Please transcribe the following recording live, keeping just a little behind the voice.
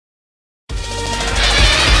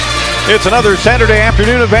It's another Saturday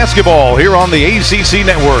afternoon of basketball here on the ACC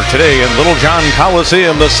Network. Today in Littlejohn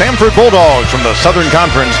Coliseum, the Samford Bulldogs from the Southern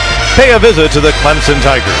Conference pay a visit to the Clemson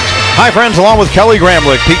Tigers. Hi, friends, along with Kelly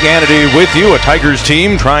Gramlich, Pete Hannity with you. A Tigers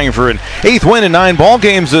team trying for an 8th win in 9 ball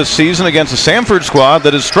games this season against a Samford squad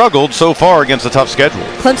that has struggled so far against a tough schedule.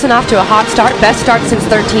 Clemson off to a hot start, best start since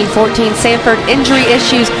 13-14. Samford injury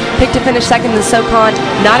issues, picked to finish second in the SoCon.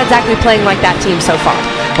 Not exactly playing like that team so far.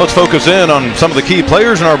 Let's focus in on some of the key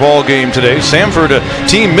players in our ball game today. Samford, a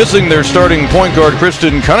team missing their starting point guard,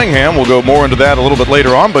 Kristen Cunningham. We'll go more into that a little bit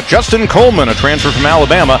later on. But Justin Coleman, a transfer from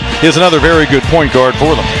Alabama, is another very good point guard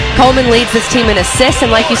for them. Coleman leads this team in assists,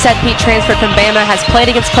 and like you said, Pete, transferred from Bama, has played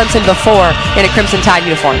against Clemson before in a Crimson Tide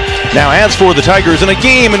uniform. Now, as for the Tigers, in a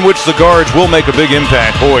game in which the guards will make a big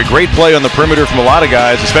impact, boy, great play on the perimeter from a lot of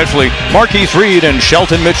guys, especially Marquise Reed and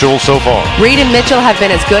Shelton Mitchell so far. Reed and Mitchell have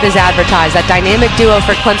been as good as advertised. That dynamic duo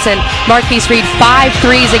for Clemson. Marquise Reed 5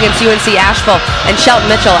 threes against UNC Asheville, and Shelton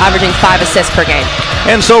Mitchell averaging 5 assists per game.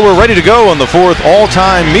 And so we're ready to go on the 4th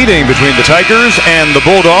all-time meeting between the Tigers and the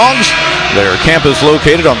Bulldogs. Their campus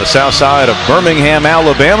located on the south side of Birmingham,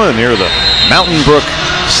 Alabama, near the Mountain Brook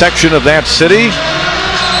section of that city.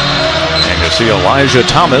 And you see Elijah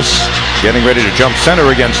Thomas getting ready to jump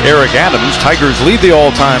center against Eric Adams. Tigers lead the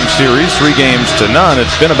all-time series 3-0.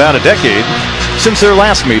 It's been about a decade since their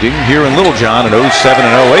last meeting here in Littlejohn in 07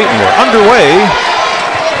 and 08, and we're underway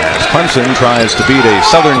as Clemson tries to beat a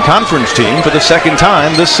Southern Conference team for the second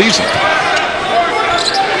time this season.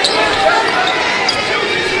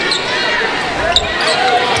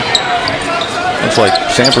 Looks like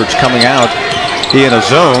Samford's coming out in a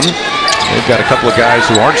zone. They've got a couple of guys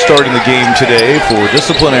who aren't starting the game today for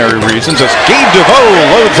disciplinary reasons as Gabe DeVoe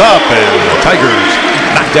loads up, and the Tigers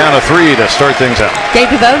knock down a 3 to start things out. Gabe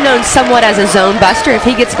DeVoe, known somewhat as a zone buster. If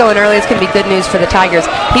he gets going early, it's going to be good news for the Tigers.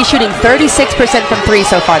 He's shooting 36% from 3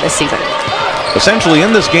 so far this season. Essentially,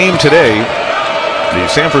 in this game today, the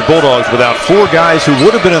Samford Bulldogs without 4 guys who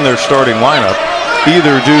would have been in their starting lineup,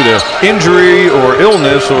 either due to injury or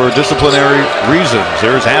illness or disciplinary reasons.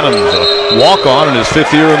 There's Adams, a walk-on in his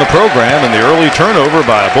 5th year in the program, and the early turnover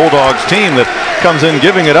by a Bulldogs team that comes in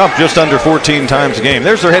giving it up just under 14 times a game.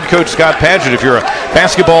 There's their head coach, Scott Padgett. If you're a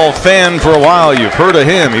basketball fan for a while, you've heard of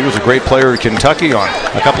him. He was a great player at Kentucky on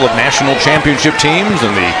a couple of national championship teams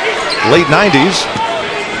in the late 90s.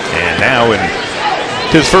 And now in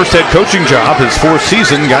his first head coaching job, his 4th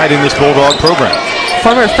season guiding this Bulldog program.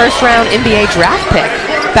 Former first-round NBA draft pick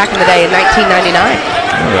back in the day in 1999.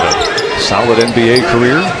 Had a solid NBA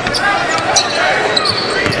career.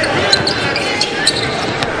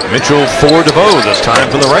 Mitchell for DeVoe, this time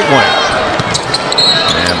from the right wing.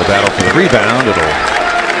 And the battle for the rebound,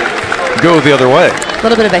 it'll go the other way. A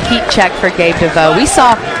little bit of a heat check for Gabe DeVoe. We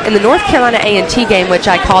saw in the North Carolina A&T game, which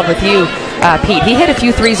I called with you, Pete, he hit a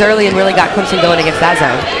few threes early and really got Clemson going against that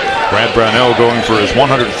zone. Brad Brownell going for his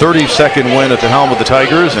 132nd win at the helm of the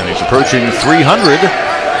Tigers, and he's approaching 300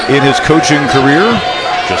 in his coaching career.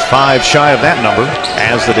 Just 5 shy of that number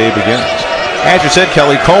as the day begins. As you said,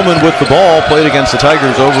 Kelly, Coleman with the ball played against the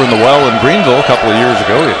Tigers over in the Well in Greenville a couple of years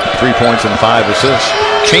ago. He had 3 points and 5 assists.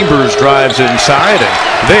 Chambers drives inside, and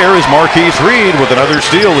there is Marquise Reed with another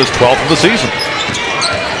steal, his 12th of the season.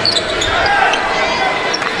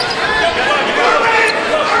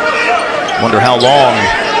 Wonder how long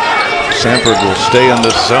Samford will stay in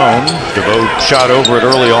this zone. DeVoe shot over it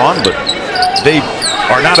early on, but they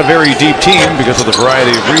are not a very deep team because of the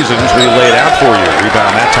variety of reasons we laid out for you.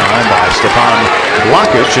 Rebound that time by Stefan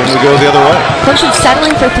Lokic, and we go the other way. Clemson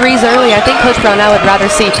settling for threes early. I think Coach Brownell would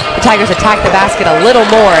rather see the Tigers attack the basket a little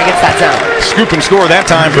more against that zone. Scoop and score that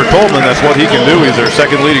time for Coleman. That's what he can do. He's their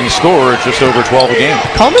second leading scorer. It's just over 12 a game.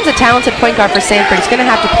 Coleman's a talented point guard for Samford. He's going to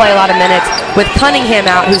have to play a lot of minutes with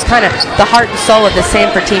Cunningham out, who's kind of the heart and soul of the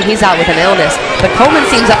Samford team. He's out with an illness, but Coleman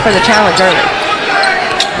seems up for the challenge early.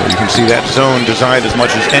 Well, you can see that zone designed as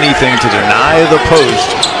much as anything to deny the post.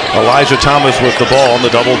 Elijah Thomas with the ball, and the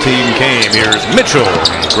double team came. Here's Mitchell.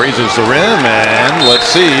 He grazes the rim, and let's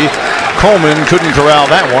see. Coleman couldn't corral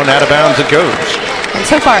that one. Out of bounds it goes. And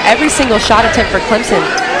so far, every single shot attempt for Clemson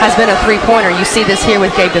has been a 3-pointer. You see this here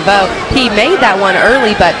with Gabe DeVoe. He made that one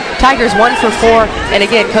early, but Tigers 1 for 4. And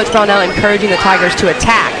again, Coach Brownell encouraging the Tigers to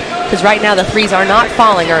attack, because right now the threes are not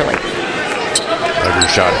falling early.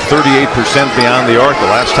 Tigers shot 38% beyond the arc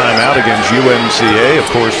the last time out against UNCA. Of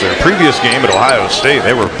course, their previous game at Ohio State,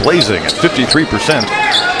 they were blazing at 53%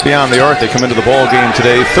 beyond the arc. They come into the ball game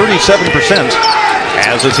today 37%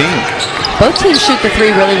 as a team. Both teams shoot the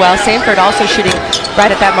 3 really well. Samford also shooting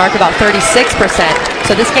right at that mark, about 36%.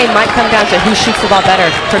 So this game might come down to who shoots the ball better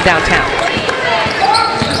from downtown.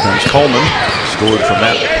 Comes Coleman, scored from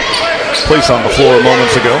that place on the floor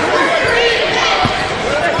moments ago.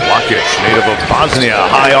 Lakic, native of Bosnia,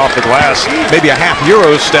 high off the glass. Maybe a half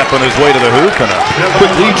Euro step on his way to the hoop, and a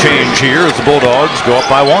quick lead change here as the Bulldogs go up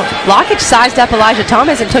by 1. Lakic sized up Elijah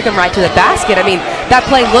Thomas and took him right to the basket. I mean, that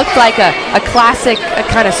play looked like a classic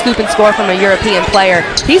kind of scoop and score from a European player.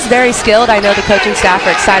 He's very skilled. I know the coaching staff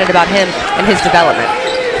are excited about him and his development.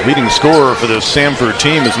 Leading scorer for this Samford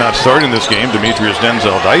team is not starting this game, Demetrius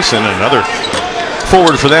Denzel Dyson. Another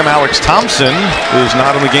forward for them, Alex Thompson, is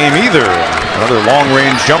not in the game either. Another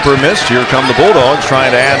long-range jumper missed. Here come the Bulldogs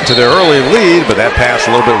trying to add to their early lead, but that pass a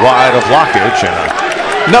little bit wide of Lakic. And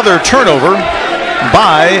another turnover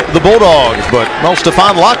by the Bulldogs, but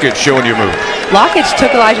Stefan Lakic showing you move. Lakic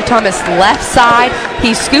took Elijah Thomas left side.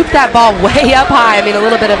 He scooped that ball way up high. I mean, a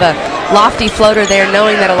little bit of a lofty floater there,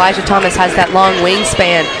 knowing that Elijah Thomas has that long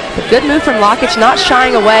wingspan. But good move from Lakic, not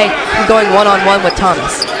shying away from going one-on-one with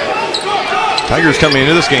Thomas. Tigers coming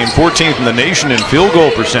into this game 14th in the nation in field goal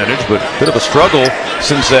percentage, but a bit of a struggle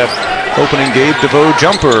since that opening Gabe DeVoe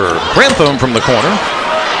jumper. Grantham from the corner.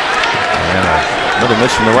 And another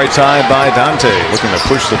miss from the right side by Dante. Looking to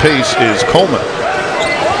push the pace is Coleman.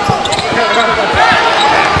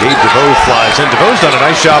 Gabe DeVoe flies in. DeVoe's done a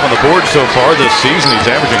nice job on the board so far this season. He's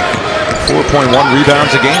averaging 4.1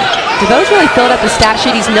 rebounds a game. DeVoe's really filled up the stat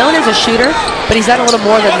sheet. He's known as a shooter, but he's done a little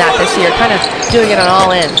more than that this year, kind of doing it on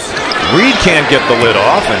all ends. Reed can't get the lid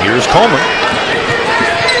off, and here's Coleman.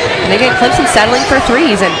 And again, Clemson settling for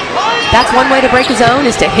threes, and that's one way to break a zone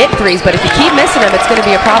is to hit threes, but if you keep missing them, it's going to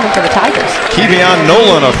be a problem for the Tigers. Kevion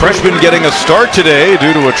Nolan, a freshman, getting a start today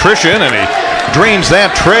due to attrition, and he drains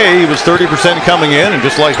that tray. He was 30% coming in, and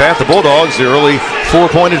just like that, the Bulldogs, the early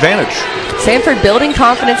 4-point advantage. Samford building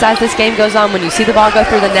confidence as this game goes on when you see the ball go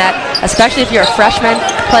through the net, especially if you're a freshman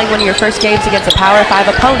playing one of your first games against a Power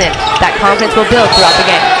 5 opponent. That confidence will build throughout the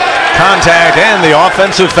game. Contact and the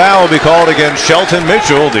offensive foul will be called against Shelton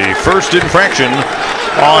Mitchell, the first infraction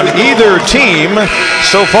on either team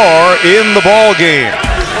so far in the ball game.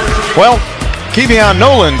 Well, Kevion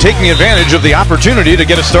Nolan taking advantage of the opportunity to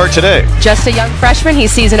get a start today. Just a young freshman, he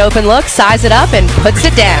sees an open look, sizes it up, and puts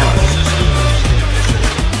it down.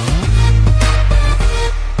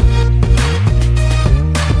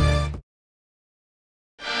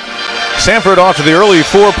 Samford off to the early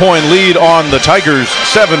 4-point lead on the Tigers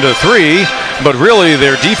 7-3, but really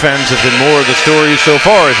their defense has been more of the story so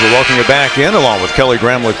far as we welcome you back in along with Kelly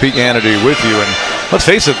Gramlich, Pete Hannity with you. And let's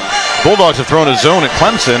face it, Bulldogs have thrown a zone at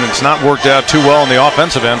Clemson. It's not worked out too well on the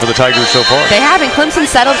offensive end for the Tigers so far. They haven't. Clemson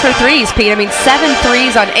settled for threes, Pete. I mean, 7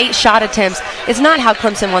 threes on 8 shot attempts is not how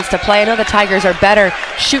Clemson wants to play. I know the Tigers are better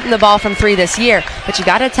shooting the ball from 3 this year, but you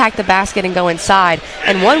got to attack the basket and go inside.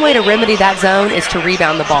 And one way to remedy that zone is to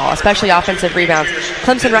rebound the ball, especially offensive rebounds.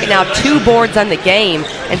 Clemson right now 2 boards on the game,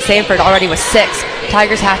 and Samford already with 6.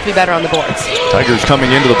 Tigers have to be better on the boards. Tigers coming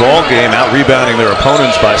into the ball game out rebounding their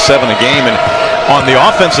opponents by 7 a game, and on the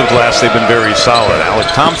offensive glass they've been very solid.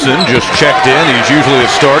 Alex Thompson just checked in. He's usually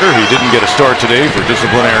a starter. He didn't get a start today for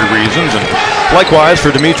disciplinary reasons, and likewise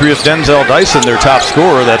for Demetrius Denzel Dyson, their top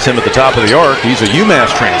scorer. That's him at the top of the arc. He's a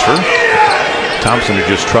UMass transfer. Thompson, who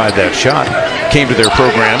just tried that shot, came to their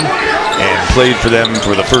program and played for them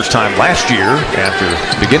for the first time last year after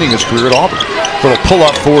beginning his career at Auburn. Little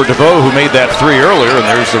pull-up for DeVoe, who made that 3 earlier, and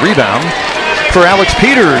there's the rebound for Alex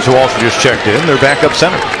Peters, who also just checked in, their backup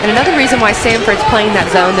center. And another reason why Samford's playing that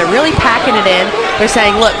zone, they're really packing it in. They're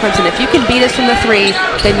saying, look, Clemson, if you can beat us from the 3,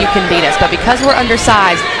 then you can beat us. But because we're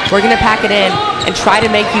undersized, we're going to pack it in and try to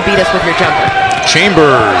make you beat us with your jumper.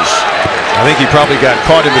 Chambers, I think he probably got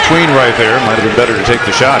caught in between right there. Might have been better to take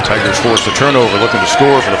the shot. Tigers forced a turnover, looking to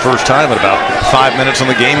score for the first time at about 5 minutes on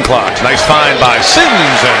the game clock. Nice find by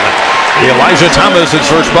Sims, and Elijah Thomas, his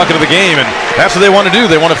first bucket of the game, and that's what they want to do.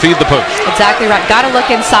 They want to feed the post. Exactly right. Got to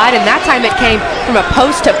look inside, and that time it came from a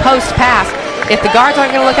post-to-post pass. If the guards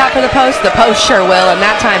aren't going to look out for the post sure will, and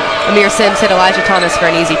that time Amir Sims hit Elijah Thomas for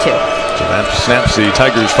an easy 2. So that snaps the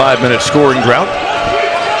Tigers' 5-minute scoring drought.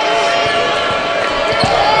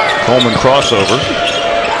 Coleman crossover.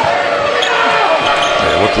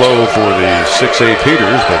 They look low for the 6'8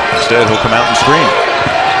 Peters, but instead he'll come out and screen.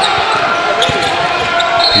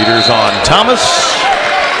 Peters on Thomas,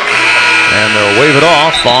 and they'll wave it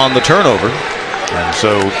off on the turnover. And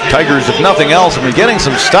so Tigers, if nothing else, have been getting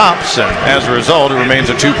some stops, and as a result, it remains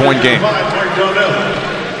a 2-point game.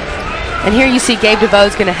 And here you see Gabe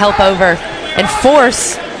DeVoe's going to help over and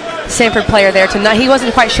force Samford player there to not. He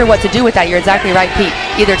wasn't quite sure what to do with that. You're exactly right, Pete.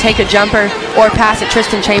 Either take a jumper or pass it.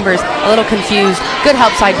 Tristan Chambers a little confused. Good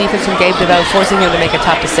help side defense from Gabe DeVoe, forcing him to make a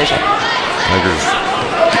tough decision. Tigers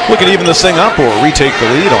looking to even this thing up or retake the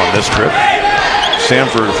lead on this trip.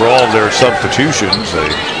 Samford, for all of their substitutions, they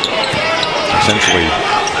essentially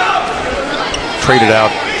traded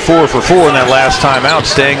out 4 for 4 in that last time out,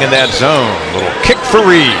 staying in that zone. Little kick for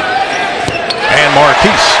Reed. And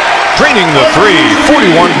Marquise draining the three, 41%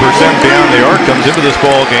 beyond the arc, comes into this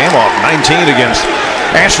ball game off 19 against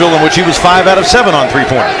Asheville, in which he was 5 out of 7 on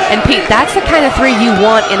three-pointers. And Pete, that's the kind of three you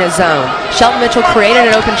want in a zone. Shelton Mitchell created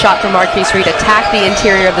an open shot for Marquise Reed, attacked the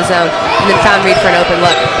interior of the zone, and then found Reed for an open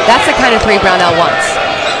look. That's the kind of three Brownell wants.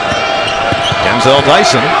 Denzel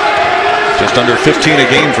Dyson, just under 15 a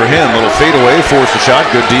game for him. Little fadeaway, forced a shot,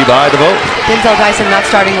 good D by DeVoe. Denzel Dyson not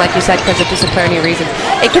starting, like you said, because of disciplinary reasons.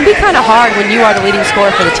 It can be kind of hard when you are the leading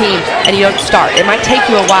scorer for the team and you don't start. It might take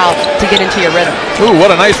you a while to get into your rhythm. Ooh,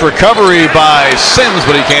 what a nice recovery by Sims,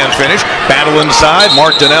 but he can't finish. Battle inside.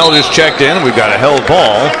 Mark Donnell just checked in. We've got a held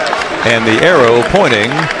ball, and the arrow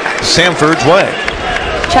pointing Samford's way.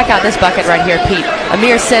 Check out this bucket right here, Pete.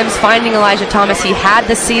 Amir Sims finding Elijah Thomas. He had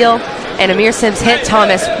the seal, and Amir Sims hit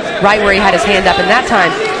Thomas right where he had his hand up. And that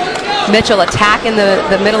time, Mitchell attacking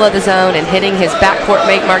the middle of the zone and hitting his backcourt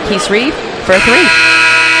mate Marquise Reed for a three.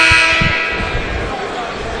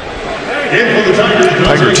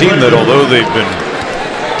 Tiger team that, although they've been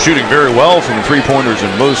shooting very well from three-pointers in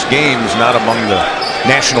most games, not among the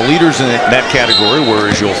national leaders in that category,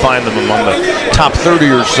 whereas you'll find them among the top 30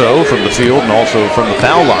 or so from the field and also from the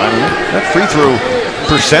foul line. That free throw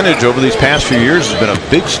percentage over these past few years has been a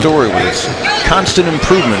big story with its constant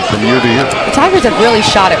improvement from year to year. The Tigers have really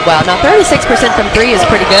shot it well. Now 36% from three is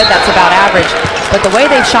pretty good. That's about average. But the way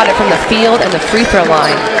they've shot it from the field and the free throw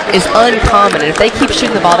line is uncommon. And if they keep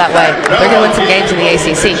shooting the ball that way, they're going to win some games in the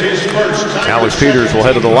ACC. Alex Peters will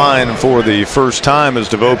head to the line for the first time as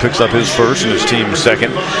DeVoe picks up his first and his team's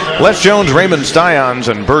second. Les Jones, Raymond Stions,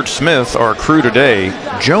 and Bert Smith are crew today.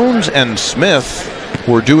 Jones and Smith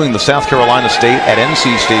were doing the South Carolina State at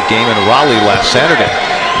NC State game in Raleigh last Saturday.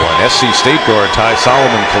 When SC State guard Ty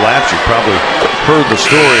Solomon collapsed, you probably heard the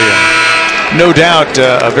story. And no doubt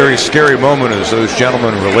a very scary moment as those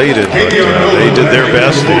gentlemen related, but they did their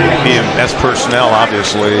best. The EMS personnel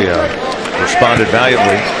obviously responded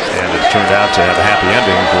valiantly, and it turned out to have a happy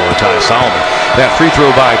ending for Ty Solomon. That free throw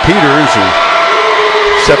by Peters, who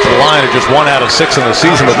stepped to the line at just 1 out of 6 in the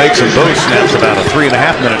season, but makes them both snaps about a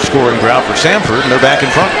 3.5-minute scoring drought for Samford, and they're back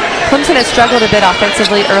in front. Clemson has struggled a bit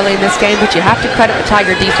offensively early in this game, but you have to credit the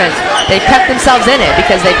Tiger defense. They've kept themselves in it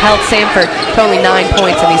because they've held Samford to only 9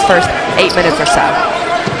 points in these first 8 minutes or so.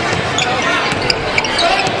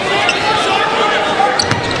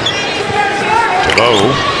 DeVoe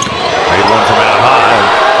made one from out high.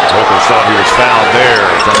 Wilkers thought he was fouled there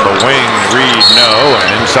from the wing. Reed, no,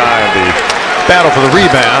 and inside the battle for the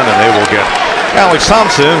rebound, and they will get Alex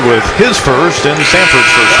Thompson with his first and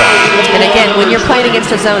Samford's first time. And again, when you're playing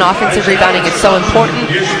against a zone, offensive rebounding is so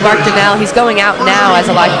important. Mark Donnell, he's going out now as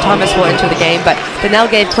Elijah Thomas will enter the game, but Donnell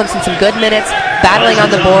gave Clemson some good minutes, battling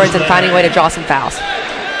on the boards and finding a way to draw some fouls.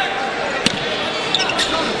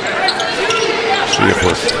 See if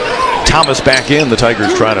with Thomas back in, the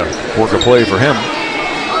Tigers try to work a play for him.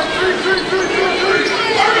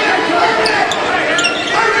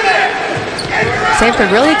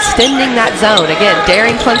 Samford really extending that zone. Again,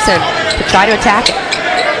 daring Clemson to try to attack it.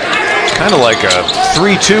 Kind of like a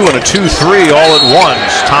 3-2 and a 2-3 all at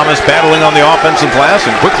once. Thomas battling on the offensive glass,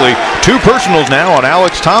 and quickly 2 personals now on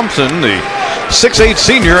Alex Thompson, the 6'8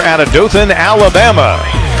 senior out of Dothan, Alabama.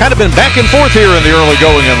 Kind of been back and forth here in the early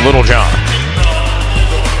going in Littlejohn.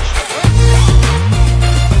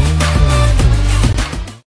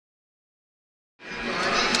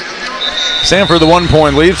 Samford the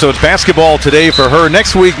 1-point lead, so it's basketball today for her.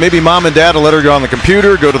 Next week, maybe mom and dad will let her go on the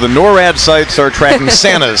computer, go to the NORAD site, start tracking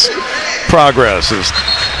Santa's progress. As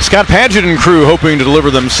Scott Padgett and crew hoping to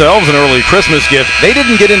deliver themselves an early Christmas gift. They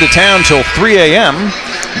didn't get into town till 3 a.m.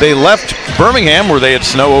 They left Birmingham, where they had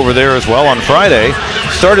snow over there as well, on Friday.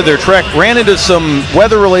 Started their trek, ran into some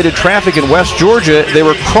weather-related traffic in West Georgia. They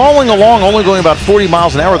were crawling along, only going about 40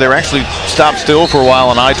 miles an hour. They were actually stopped still for a while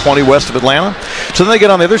on I-20 west of Atlanta. So then they get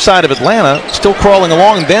on the other side of Atlanta, still crawling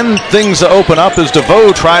along. Then things open up as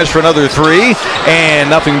DeVoe tries for another 3, and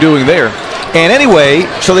nothing doing there. And anyway,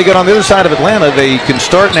 so they get on the other side of Atlanta. They can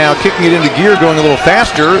start now kicking it into gear, going a little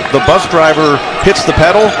faster. The bus driver hits the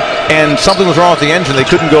pedal, and something was wrong with the engine. They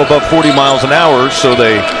couldn't go above 40 miles an hour, so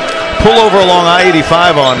they pull over along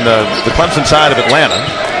I-85 on the Clemson side of Atlanta.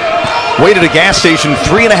 Waited at a gas station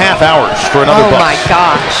 3.5 hours for another bus. Oh my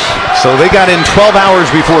gosh. So they got in 12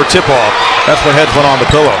 hours before tip-off. That's when heads went on the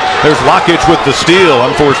pillow. There's Lockage with the steal.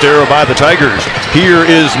 Unforced error by the Tigers. Here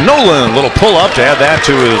is Nolan. Little pull-up to add that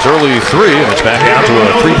to his early 3, and it's back out to a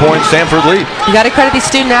 3-point Samford lead. You got to credit these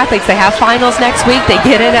student athletes. They have finals next week. They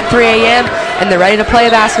get in at 3 a.m. and they're ready to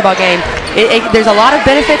play a basketball game. There's a lot of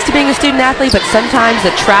benefits to being a student athlete, but sometimes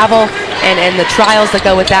the travel and the trials that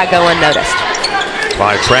go with that go unnoticed.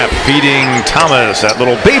 Clyde Trapp feeding Thomas that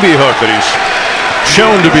little baby hook that he's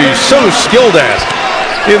shown to be so skilled at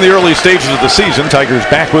in the early stages of the season. Tigers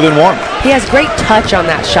back within 1. He has great touch on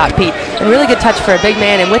that shot, Pete, and really good touch for a big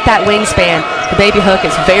man, and with that wingspan, the baby hook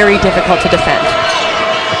is very difficult to defend.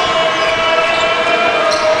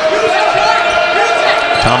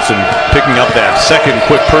 Thompson picking up that second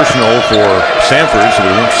quick personal for Samford, so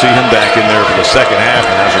we won't see him back in there for the second half,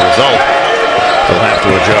 and as a result, he'll have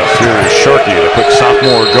to adjust. Here is Sharkey, the quick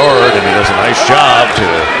sophomore guard, and he does a nice job to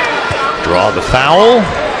draw the foul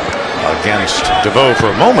against DeVoe.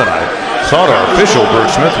 For a moment, I thought our official,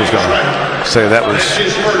 Bert Smith, was going to say that was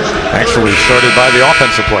actually started by the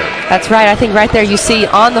offensive player. That's right. I think right there you see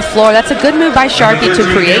on the floor, that's a good move by Sharkey to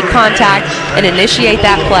create contact and initiate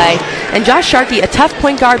that play. And Josh Sharkey, a tough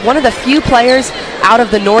point guard, one of the few players out of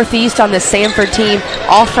the Northeast on this Samford team,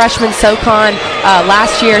 all freshman SoCon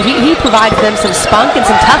last year. He provides them some spunk and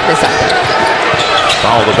some toughness up there.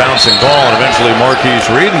 Follow the bouncing ball, and eventually Marquise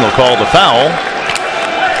Reed, and they'll call the foul.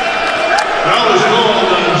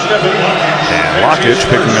 And Lockett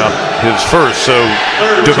picking up his first. So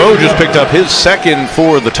DeVoe just picked up his second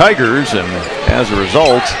for the Tigers, and as a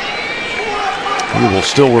result, he will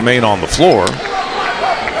still remain on the floor.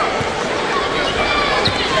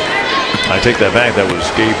 I take that back. That was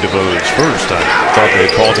Gabe DeVoe's first. I thought they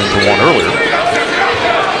had called him for one earlier.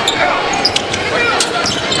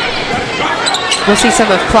 We'll see some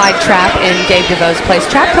of Clyde Trapp in Gabe DeVoe's place.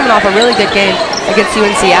 Trapp coming off a really good game against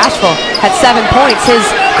UNC Asheville. Had 7 points, his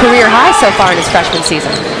career high so far in his freshman season.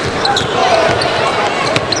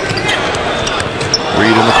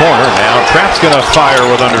 Reed in the corner. Now Trapp's going to fire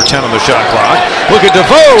with under 10 on the shot clock. Look at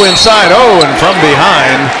DeVoe inside. Oh, and from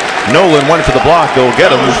behind, Nolan went for the block. They'll get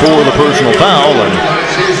him for the personal foul. And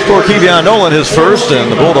for Kevion Nolan, his first, and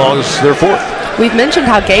the Bulldogs, their fourth. We've mentioned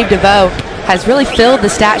how Gabe DeVoe has really filled the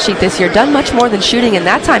stat sheet this year, done much more than shooting in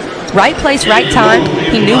that time. Right place, right time.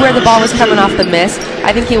 He knew where the ball was coming off the miss.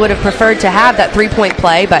 I think he would have preferred to have that three-point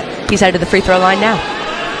play, but he's headed to the free throw line now.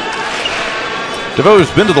 DeVoe's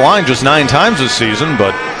been to the line just 9 times this season,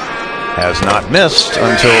 but has not missed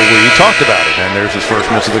until we talked about it. And there's his first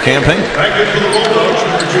miss of the campaign.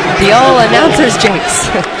 The old announcer's jinx.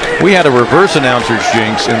 We had a reverse announcer's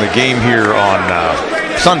jinx in the game here on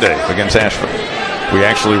Sunday against Asheville. We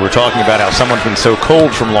actually were talking about how someone's been so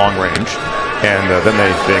cold from long range, and then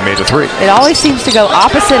they made a 3. It always seems to go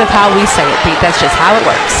opposite of how we say it, Pete. That's just how it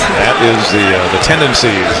works. That is the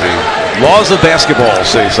tendencies, the laws of basketball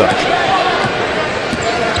say such.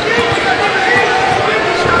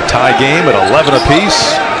 So a tie game at 11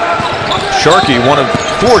 apiece. Sharkey, one of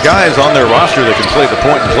 4 guys on their roster that can play the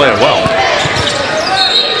point and play it well.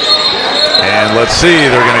 And let's see,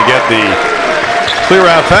 they're going to get the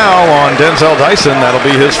clear-out foul on Denzel Dyson. That'll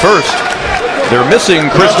be his first. They're missing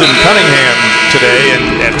Kristen Cunningham today, and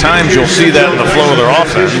at times you'll see that in the flow of their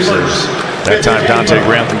offense. That time Dante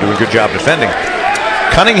Grantham doing a good job defending.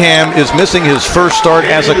 Cunningham is missing his first start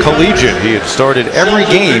as a collegiate. He had started every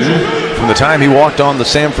game from the time he walked on the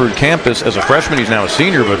Samford campus as a freshman. He's now a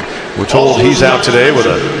senior, but we're told he's out today with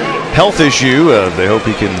a health issue. They hope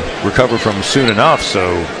he can recover from soon enough, so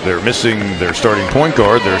they're missing their starting point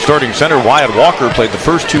guard. Their starting center, Wyatt Walker, played the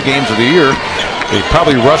first 2 games of the year. They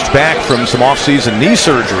probably rushed back from some off-season knee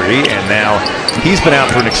surgery, and now he's been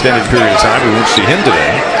out for an extended period of time. We won't see him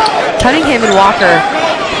today. Cunningham and Walker,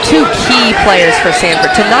 2 key players for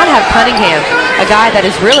Samford. To not have Cunningham, a guy that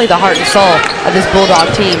is really the heart and soul of this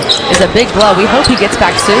Bulldog team, is a big blow. We hope he gets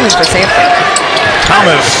back soon for Samford.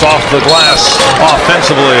 Thomas off the glass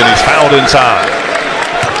offensively, and he's fouled inside.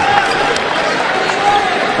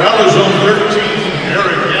 Foul is on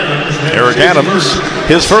 13, Eric Adams,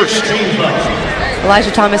 his first.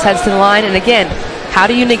 Elijah Thomas heads to the line, and again, how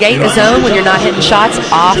do you negate a zone when you're not hitting shots?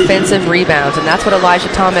 Offensive rebounds, and that's what Elijah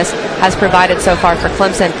Thomas has provided so far for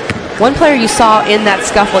Clemson. One player you saw in that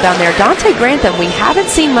scuffle down there, Dante Grantham, we haven't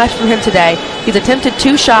seen much from him today. He's attempted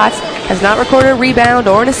 2 shots, has not recorded a rebound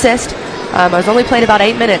or an assist. Has only played about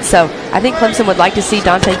 8 minutes, so I think Clemson would like to see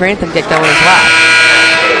Dante Grantham get going as well.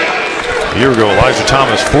 A year ago, Elijah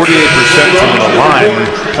Thomas, 48% from the line.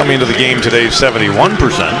 Coming into the game today, 71%.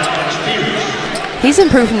 He's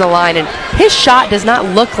improved from the line, and his shot does not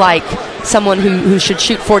look like someone who should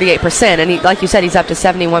shoot 48%, and like you said, he's up to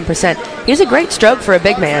 71%. He's a great stroke for a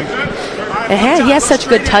big man. And he has such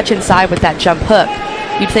good touch inside with that jump hook.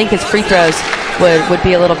 You'd think his free throws would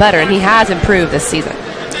be a little better, and he has improved this season.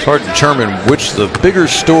 It's hard to determine which the bigger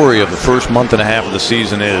story of the first month and a half of the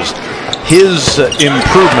season is. His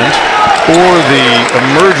improvement or the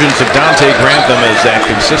emergence of Dante Grantham as that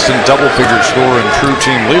consistent double-figure scorer and true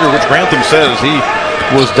team leader, which Grantham says he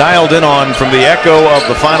was dialed in on from the echo of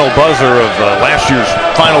the final buzzer of last year's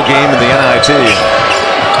final game in the NIT.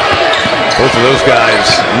 Both of those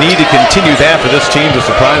guys need to continue that for this team to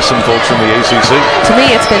surprise some folks in the ACC. To me,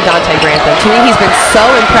 it's been Dante Grantham. To me, he's been so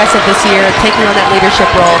impressive this year, taking on that leadership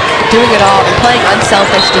role, doing it all, and playing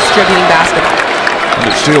unselfish, distributing basketball. And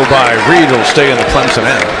the steal by Reed will stay in the Clemson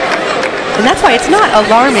end. And that's why it's not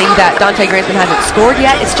alarming that Dante Grantham hasn't scored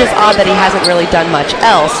yet. It's just odd that he hasn't really done much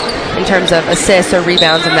else in terms of assists or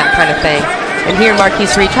rebounds and that kind of thing. And here,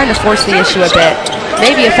 Marquise Reed trying to force the issue a bit.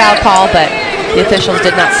 Maybe a foul call, but the officials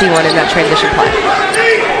did not see one in that transition play.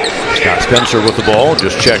 Scott Spencer with the ball,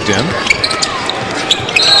 just checked in.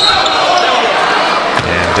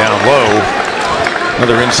 And down low,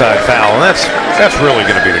 another inside foul. And that's really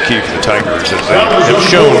going to be the key for the Tigers, as they have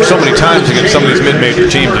shown so many times against some of these mid-major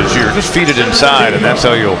teams this year. Just feed it inside, and that's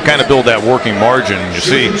how you'll kind of build that working margin. You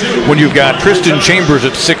see, when you've got Tristan Chambers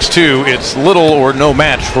at 6'2", it's little or no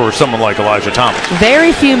match for someone like Elijah Thomas.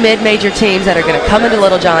 Very few mid-major teams that are going to come into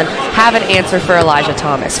Littlejohn have an answer for Elijah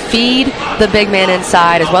Thomas. Feed the big man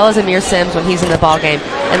inside, as well as Amir Sims when he's in the ballgame,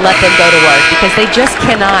 and let them go to work, because they just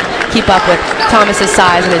cannot keep up with Thomas's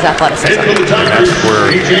size and his athleticism. And that's where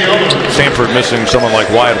Samford missing someone like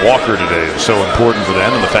Wyatt Walker today is so important for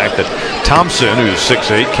them, and the fact that Thompson, who's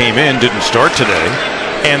 6'8", came in, didn't start today,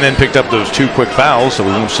 and then picked up those 2 quick fouls, so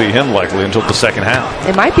we won't see him likely until the second half.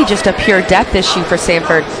 It might be just a pure depth issue for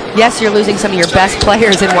Samford. Yes, you're losing some of your best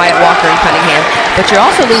players in Wyatt Walker and Cunningham, but you're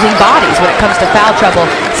also losing bodies when it comes to foul trouble.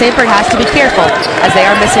 Samford has to be careful, as they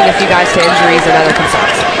are missing a few guys to injuries and other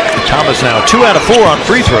concerns. Thomas now 2 out of 4 on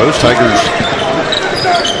free throws. Tigers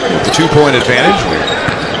with the 2-point advantage. We've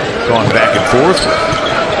gone back and forth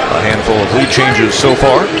with a handful of lead changes so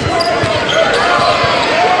far.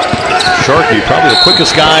 Sharkey, probably the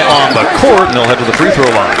quickest guy on the court, and they'll head to the free throw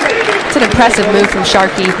line. It's an impressive move from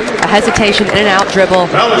Sharkey, a hesitation, in and out dribble.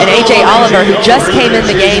 And A.J. Oliver, who just came in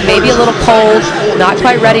the game, maybe a little cold, not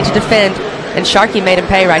quite ready to defend, and Sharkey made him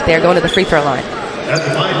pay right there, going to the free throw line. At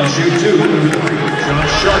the line to shoot 2,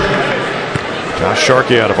 Josh Sharkey. Josh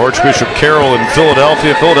Sharkey out of Archbishop Carroll in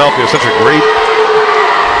Philadelphia. Philadelphia is such a great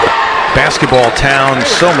basketball town.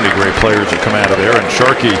 So many great players have come out of there, and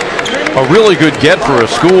Sharkey, a really good get for a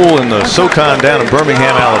school in the SoCon down in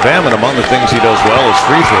Birmingham, Alabama. And among the things he does well is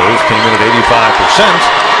free throws. Came in at 85%,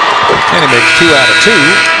 and he makes 2 out of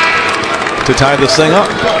 2 to tie this thing up.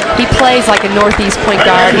 He plays like a Northeast point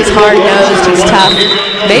guard. He's hard-nosed, he's tough.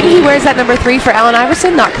 Maybe he wears that number 3 for Allen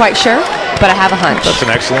Iverson, not quite sure, but I have a hunch. That's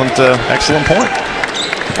an excellent point.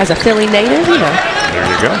 As a Philly native, you know. There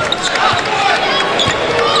you go.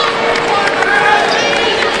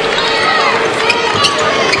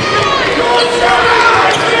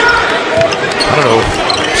 I don't know if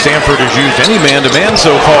Samford has used any man-to-man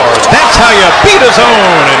so far. That's how you beat a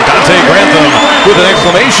zone. And Dante Grantham with an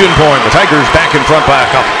exclamation point. The Tigers back in front by a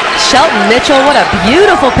couple. Shelton Mitchell, what a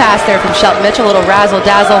beautiful pass there from Shelton Mitchell. A little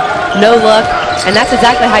razzle-dazzle, no look. And that's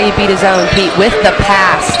exactly how you beat a zone, Pete, with the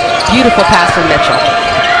pass. Beautiful pass from Mitchell.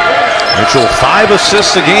 Mitchell, 5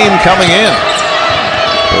 assists a game coming in.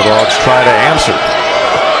 Bulldogs try to answer.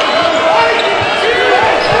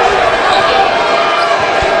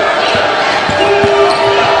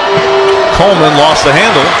 Coleman lost the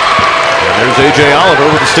handle, and there's A.J. Oliver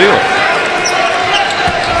with the steal.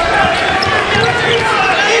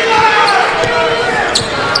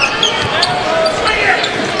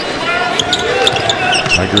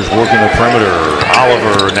 Tigers working the perimeter.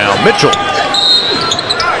 Oliver, now Mitchell.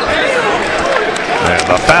 And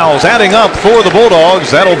the fouls adding up for the Bulldogs.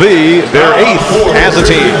 That'll be their 8th as a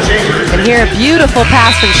team. And here, a beautiful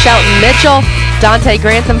pass from Shelton Mitchell. Dante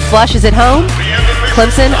Grantham flushes it home.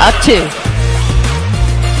 Clemson up 2.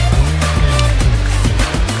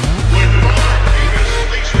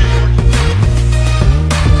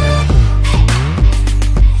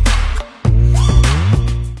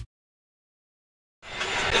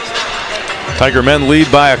 Tiger men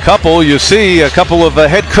lead by a couple. You see a couple of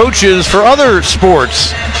head coaches for other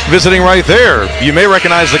sports visiting right there. You may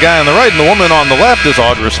recognize the guy on the right, and the woman on the left is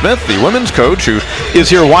Audra Smith, the women's coach, who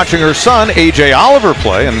is here watching her son, A.J. Oliver,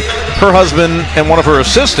 play. And her husband and one of her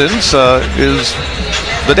assistants is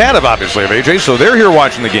the dad of, obviously, of A.J., so they're here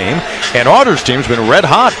watching the game. And Audra's team's been red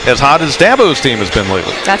hot, as hot as Dabo's team has been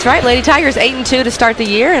lately. That's right. Lady Tigers 8-2 to start the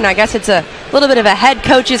year, and I guess it's a little bit of a head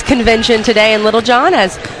coaches convention today in Littlejohn,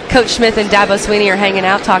 as Coach Smith and Dabo Sweeney are hanging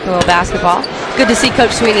out, talking a little basketball. Good to see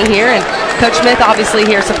Coach Sweeney here, and Coach Smith obviously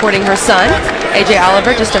here supporting her son, A.J.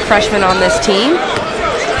 Oliver, just a freshman on this team,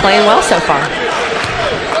 playing well so far.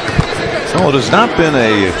 So it has not been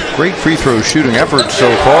a great free throw shooting effort so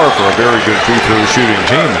far for a very good free throw shooting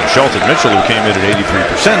team. And Shelton Mitchell, who came in at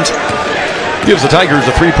 83%, Gives the Tigers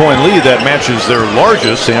a 3-point lead that matches their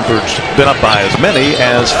largest. Samford's been up by as many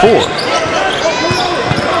as 4.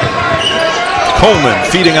 Coleman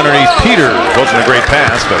feeding underneath Peters. Wasn't a great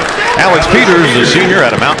pass, but Alex Peters, the senior out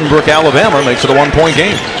of Mountain Brook, Alabama, makes it a 1-point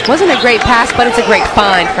game. Wasn't a great pass, but it's a great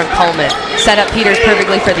find from Coleman. Set up Peters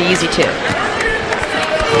perfectly for the easy 2.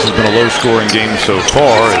 This has been a low-scoring game so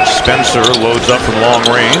far as Spencer loads up from long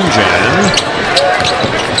range and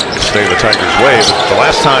stay the Tigers' way. But the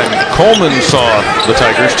last time Coleman saw the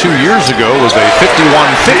Tigers 2 years ago was a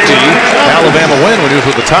 51-50 Alabama win when he was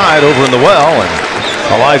with the Tide over in the well. And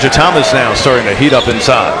Elijah Thomas now starting to heat up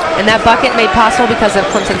inside. And that bucket made possible because of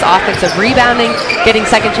Clemson's offensive rebounding, getting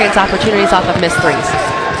second chance opportunities off of missed threes.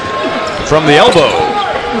 From the elbow.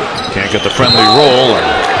 Can't get the friendly roll.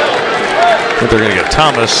 I think they're going to get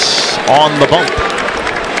Thomas on the bump.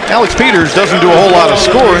 Alex Peters doesn't do a whole lot of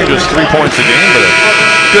scoring, just 3 points a game, but a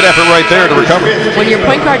good effort right there to recover. When your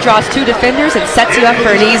point guard draws 2 defenders and sets you up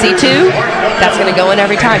for an easy 2, that's going to go in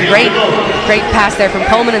every time. Great pass there from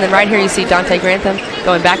Coleman, and then right here you see Dante Grantham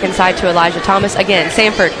going back inside to Elijah Thomas. Again,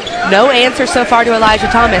 Samford, no answer so far to Elijah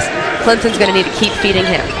Thomas. Clemson's going to need to keep feeding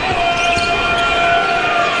him.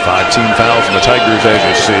 5 team fouls on the Tigers, as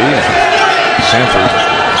you see. Samford,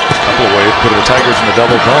 a couple of ways, put the Tigers in the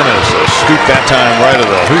double bonus. A scoop that time right of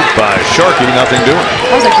the hoop by Sharkey, nothing doing.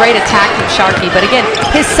 That was a great attack from Sharkey, but again,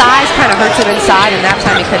 his size kind of hurts him inside, and that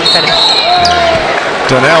time he couldn't finish.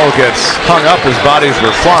 Donnell gets hung up, his bodies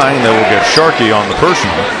were flying. They will get Sharkey on the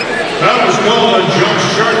personal. That was called on Josh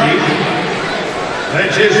Sharkey.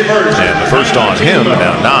 That's his first. And the first on him,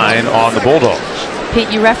 now 9 on the Bulldogs. Pete,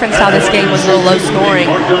 you referenced how this game was a little low scoring,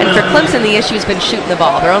 and for Clemson the issue has been shooting the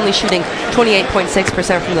ball. They're only shooting 28.6%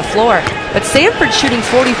 from the floor, but Samford's shooting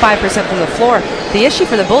 45% from the floor. The issue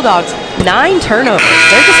for the Bulldogs, 9 turnovers.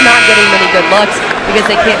 They're just not getting many good looks because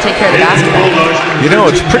they can't take care of the basketball. You know,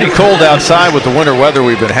 it's pretty cold outside with the winter weather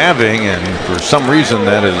we've been having, and for some reason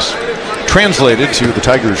that is translated to the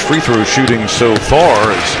Tigers' free throw shooting so far,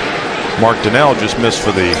 as Mark Donnell just missed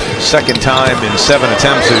for the second time in 7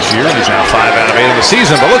 attempts this year. He's now 5 out of 8 in the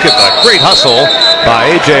season. But look at the great hustle by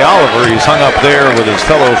A.J. Oliver. He's hung up there with his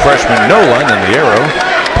fellow freshman Nolan, and the arrow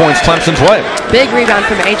points Clemson's way. Big rebound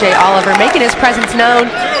from A.J. Oliver, making his presence known,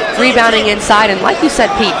 rebounding inside. And like you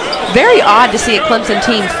said, Pete, very odd to see a Clemson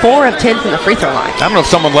team 4 of 10 from the free throw line. I don't know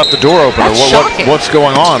if someone left the door open or what's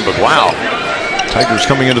going on, but wow. Tigers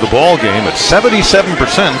coming into the ball game at 77%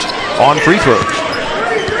 on free throws.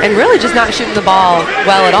 And really just not shooting the ball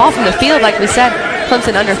well at all from the field. Like we said,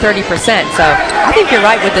 Clemson under 30%. So I think you're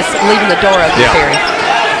right with this leaving the door open theory.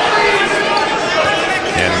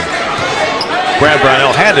 And Brad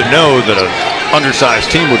Brownell had to know that an undersized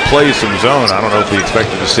team would play some zone. I don't know if he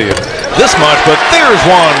expected to see it this much, but there's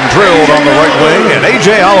one drilled on the right wing, and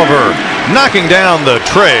A.J. Oliver knocking down the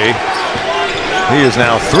tray. He is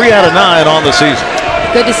now 3 out of 9 on the season.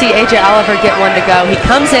 Good to see A.J. Oliver get one to go. He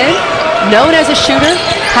comes in, known as a shooter,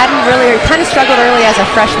 kind of struggled early as a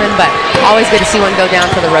freshman, but always good to see one go down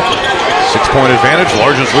for the rookie. 6-point advantage,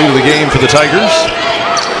 largest lead of the game for the Tigers.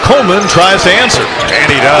 Coleman tries to answer, and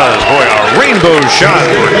he does. Boy, a rainbow shot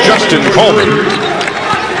for Justin Coleman.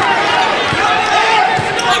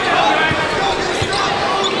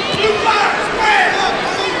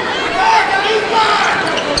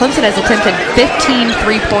 Clemson has attempted 15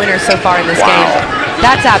 three-pointers so far in this game.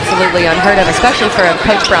 That's absolutely unheard of, especially for a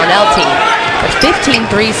Coach Brownell team. But 15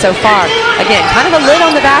 threes so far. Again, kind of a lid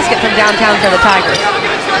on the basket from downtown for the Tigers.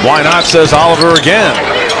 Why not, says Oliver again.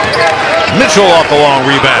 Mitchell off the long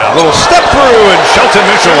rebound. Little step through, and Shelton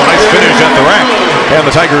Mitchell, a nice finish at the rack. And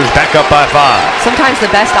the Tigers back up by 5. Sometimes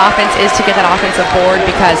the best offense is to get that offensive board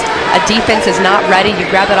because a defense is not ready. You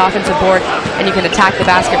grab that offensive board and you can attack the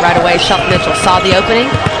basket right away. Shelton Mitchell saw the opening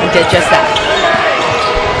and did just that.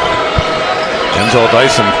 Denzel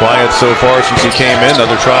Dyson quiet so far since he came in.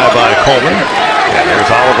 Another try by Coleman. And there's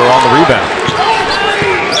Oliver on the rebound.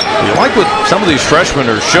 You like what some of these freshmen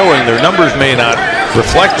are showing. Their numbers may not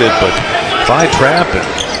reflect it, but Clyde Trapp and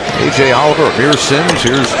A.J. Oliver, Amir Sims,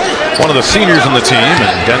 here's one of the seniors on the team,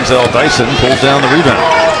 and Denzel Dyson pulls down the rebound.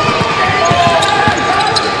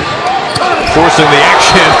 Forcing the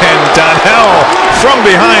action, and Donnell from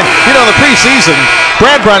behind. You know, in the preseason,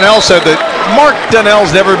 Brad Brownell said that Mark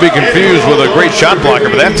Donnell's never be confused with a great shot blocker,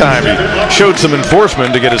 but that time he showed some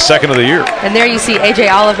enforcement to get his second of the year. And there you see A.J.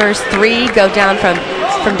 Oliver's 3 go down from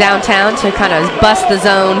downtown to kind of bust the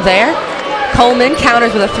zone there. Coleman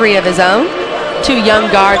counters with a 3 of his own. 2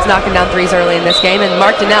 young guards knocking down 3s early in this game, and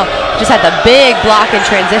Mark Donnell just had the big block in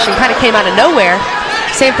transition, kind of came out of nowhere.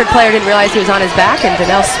 Samford player didn't realize he was on his back, and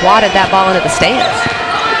Donnell swatted that ball into the stands.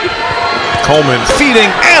 Coleman feeding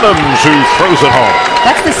Adams, who throws it home.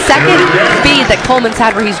 That's the second feed that Coleman's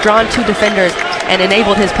had where he's drawn 2 defenders and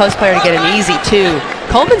enabled his post player to get an easy 2.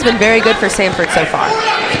 Coleman's been very good for Samford so far.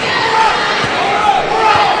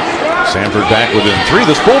 Samford back within 3.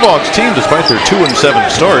 This Bulldogs team, despite their 2-7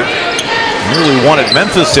 start, nearly won at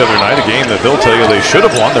Memphis the other night, a game that they'll tell you they should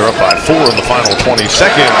have won. They're up by 4 in the final 20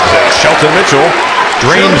 seconds as Shelton Mitchell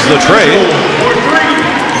drains the tray.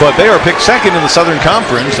 But they are picked second in the Southern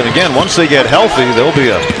Conference, and again, once they get healthy, they'll be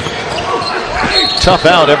a tough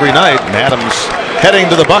out every night. And Adams, heading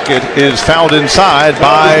to the bucket, is fouled inside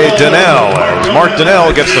by Donnell. As Mark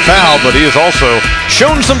Donnell gets the foul, but he has also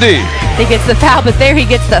shown some D. He gets the foul, but there he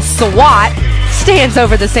gets the swat. Stands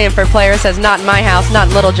over the Samford player, says, not in my house, not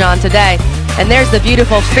in Littlejohn today. And there's the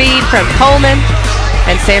beautiful feed from Coleman,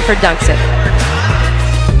 and Samford dunks it.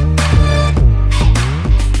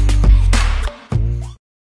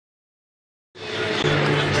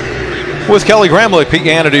 With Kelly Gramlich, Pete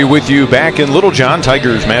Hannity with you back in Littlejohn.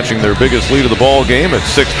 Tigers matching their biggest lead of the ball game at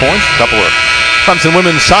 6 points. A couple of Clemson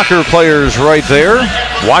women's soccer players right there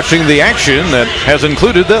watching the action that has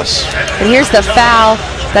included this. And here's the foul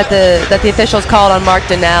that the officials called on Mark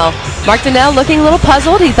Donnell. Mark Donnell looking a little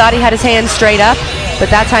puzzled. He thought he had his hands straight up, but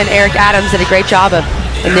that time Eric Adams did a great job of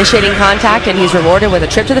initiating contact, and he's rewarded with a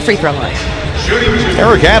trip to the free throw line.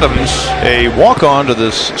 Eric Adams, a walk-on to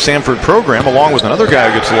this Samford program, along with another guy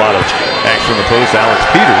who gets a lot of action in the post, Alex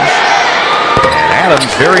Peters. And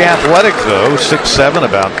Adams, very athletic though, 6'7",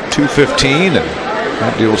 about 215, and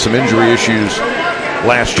had to deal with some injury issues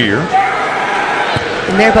last year.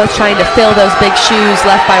 And they're both trying to fill those big shoes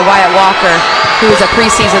left by Wyatt Walker, who was a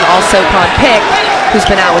preseason All-SoCon pick, who's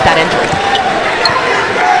been out with that injury.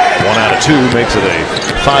 1 out of 2 makes it a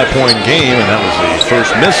 5-point game, and that was the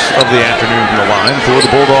first miss of the afternoon from the line for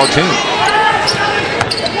the Bulldog team.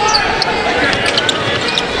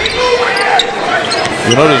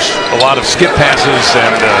 You'll notice a lot of skip passes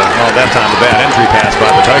and, that time a bad entry pass by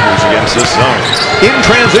the Tigers against this zone. In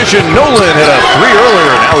transition, Nolan hit a 3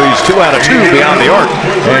 earlier. Now he's 2 out of 2 beyond the arc.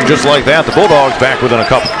 And just like that, the Bulldogs back within a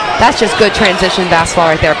couple. That's just good transition basketball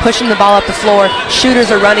right there. Pushing the ball up the floor.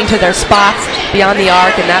 Shooters are running to their spots beyond the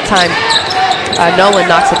arc, and that time Nolan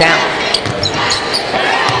knocks it down.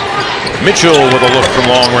 Mitchell with a look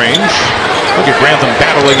from long range. Look at Grantham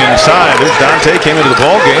battling inside. There's Dante, came into the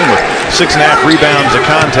ball game with 6.5 rebounds a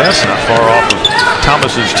contest, not far off of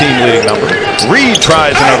Thomas's team leading number. Reed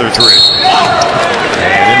tries another 3.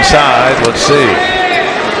 And inside, let's see.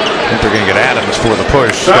 I think they're going to get Adams for the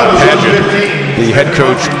push. Scott Padgett, the head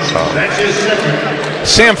coach.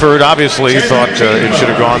 Samford obviously thought it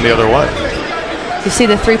should have gone the other way. You see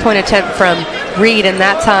the 3-point attempt from Reed in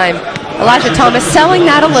that time. Elijah Thomas selling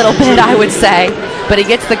that a little bit, I would say. But he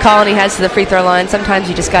gets the call and he heads to the free throw line. Sometimes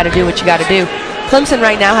you just got to do what you got to do. Clemson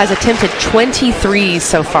right now has attempted 23s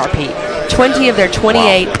so far, Pete. 20 of their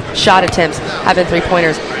 28 shot attempts have been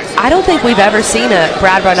 3-pointers. I don't think we've ever seen a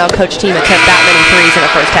Brad Brownell coach team attempt that many threes in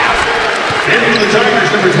a first half.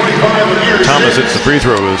 Thomas hits the free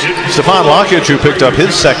throw. Is Stefan Lockett, who picked up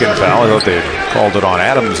his second foul. I thought they called it on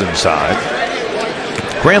Adams inside.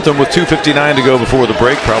 Grantham with 2:59 to go before the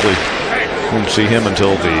break. Probably won't see him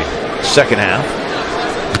until the second half.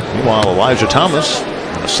 Meanwhile, Elijah Thomas,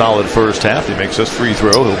 in a solid first half. He makes this free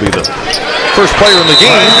throw. He'll be the first player in the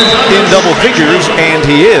game in double figures, and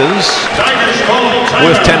he is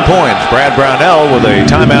with 10 points. Brad Brownell with a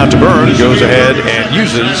timeout to burn goes ahead and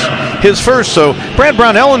uses his first. So Brad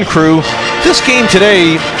Brownell and crew, this game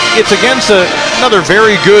today, it's against another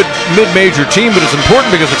very good mid-major team, but it's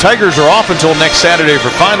important because the Tigers are off until next Saturday for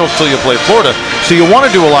finals till you play Florida. So you want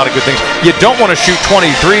to do a lot of good things. You don't want to shoot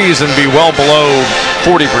 23s and be well below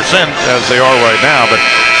 40% as they are right now, but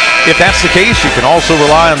if that's the case, you can also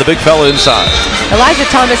rely on the big fella inside. Elijah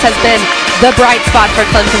Thomas has been the bright spot for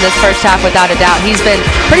Clemson this first half without a doubt. He's been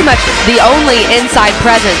pretty much the only inside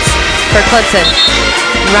presence for Clemson.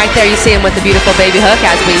 And right there you see him with the beautiful baby hook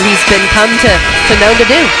as he's been come to known to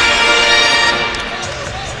do.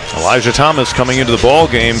 Elijah Thomas coming into the ball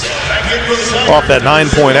game off that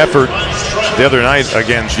 9-point effort the other night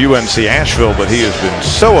against UNC Asheville, but he has been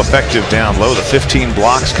so effective down low. The 15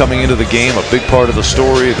 blocks coming into the game, a big part of the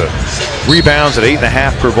story. The rebounds at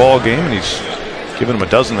 8.5 per ball game, and he's giving him a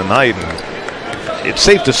dozen a night. And it's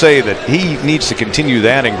safe to say that he needs to continue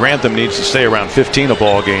that, and Grantham needs to stay around 15 a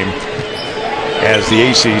ball game as the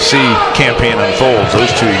ACC campaign unfolds.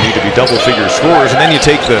 Those two need to be double-figure scorers, and then you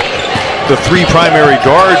take the 3 primary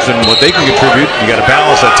guards and what they can contribute. You got to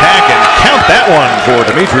balance attack, and count that one for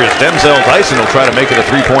Demetrius Denzel Dyson. He'll try to make it a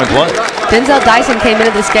 3-point play. Denzel Dyson came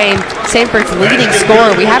into this game, Samford's leading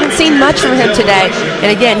scorer. We haven't seen much from him today. And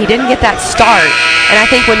again, he didn't get that start. And I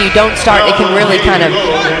think when you don't start, it can really kind of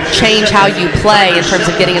change how you play in terms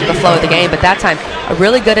of getting into the flow of the game. But that time, a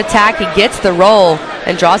really good attack. He gets the roll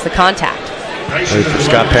and draws the contact. Played for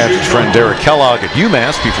Scott Padgett's friend Derek Kellogg at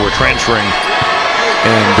UMass before transferring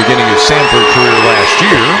and beginning his Samford career last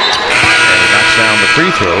year. And he knocks down the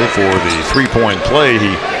free throw for the three-point play.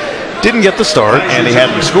 He didn't get the start, and he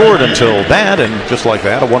hadn't scored until that, and just like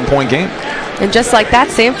that, a one-point game. And just like that,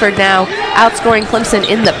 Samford now outscoring Clemson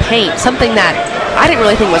in the paint, something that I didn't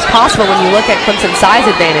really think was possible when you look at Clemson's size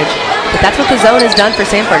advantage. But that's what the zone has done for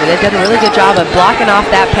Samford. They've done a really good job of blocking off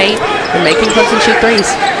that paint and making Clemson shoot threes.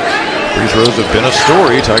 Free throws have been a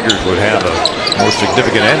story. Tigers would have a more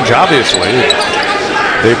significant edge, obviously.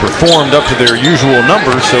 They performed up to their usual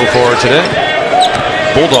numbers so far today.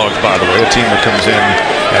 Bulldogs, by the way, a team that comes in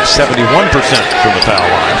at 71% from the foul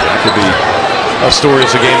line. That could be a story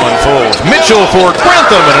as the game unfolds. Mitchell for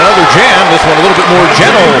Grantham, and another jam. This one a little bit more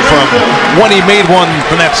gentle from when he made one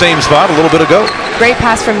from that same spot a little bit ago. Great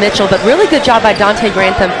pass from Mitchell, but really good job by Dante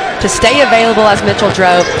Grantham to stay available as Mitchell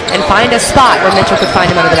drove and find a spot where Mitchell could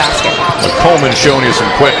find him under the basket. Well, Coleman showing you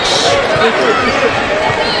some quicks.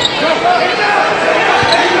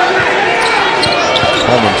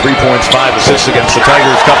 Coleman, 3 points, 5 assists against the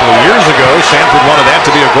Tigers a couple of years ago. Samford wanted that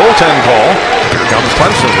to be a goaltend call. Here comes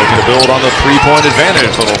Clemson looking to build on the three-point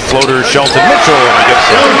advantage. Little floater, Shelton Mitchell, and he gets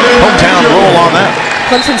the hometown roll on that.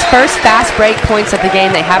 Clemson's first fast break points of the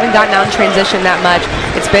game. They haven't gotten out in transition that much.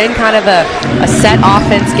 It's been kind of a set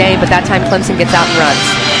offense game, but that time Clemson gets out and runs.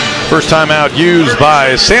 First timeout used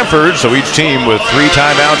by Samford, so each team with 3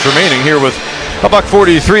 timeouts remaining here with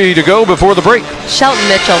 $1:43 to go before the break. Shelton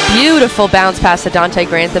Mitchell, beautiful bounce pass to Dante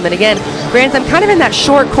Grantham. And again, Grantham kind of in that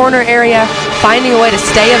short corner area, finding a way to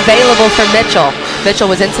stay available for Mitchell. Mitchell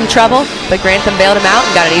was in some trouble, but Grantham bailed him out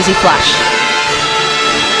and got an easy flush.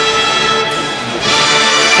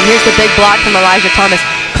 And here's the big block from Elijah Thomas.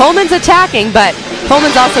 Coleman's attacking, but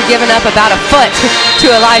Coleman's also given up about a foot to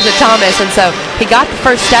Elijah Thomas, and so he got the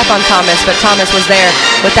first step on Thomas, but Thomas was there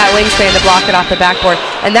with that wingspan to block it off the backboard.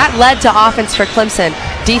 And that led to offense for Clemson.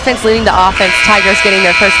 Defense leading to offense, Tigers getting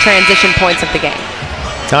their first transition points of the game.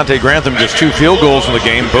 Dante Grantham just 2 field goals in the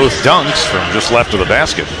game, both dunks from just left of the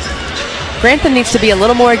basket. Grantham needs to be a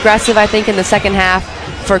little more aggressive, I think, in the second half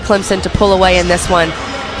for Clemson to pull away in this one.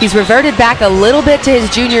 He's reverted back a little bit to his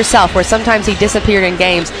junior self, where sometimes he disappeared in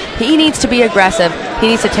games. He needs to be aggressive. He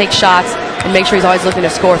needs to take shots and make sure he's always looking to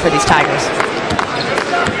score for these Tigers.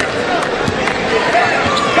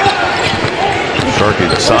 Sharkey,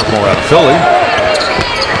 the sophomore out of Philly.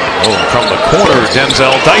 Oh, from the corner,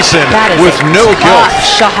 Denzel Dyson with no guilt.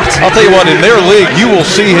 Shot. I'll tell you what, in their league, you will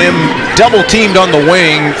see him double-teamed on the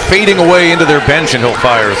wing, fading away into their bench, and he'll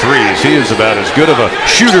fire threes. He is about as good of a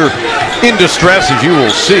shooter in distress as you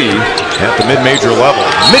will see at the mid-major level.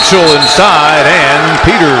 Mitchell inside, and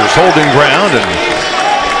Peters holding ground, and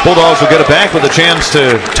Bulldogs will get it back with a chance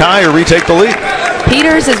to tie or retake the lead.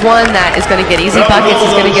 Peters is one that is going to get easy buckets.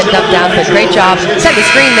 He's going to get dumped down. But great job setting the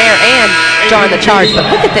screen there and drawing the charge. But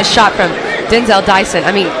look at this shot from Denzel Dyson.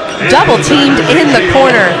 I mean, double teamed in the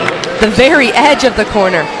corner, the very edge of the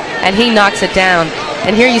corner, and he knocks it down.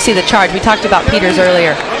 And here you see the charge. We talked about Peters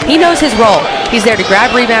earlier. He knows his role. He's there to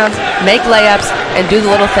grab rebounds, make layups, and do the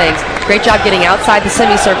little things. Great job getting outside the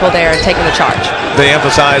semicircle there and taking the charge. They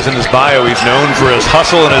emphasize in his bio he's known for his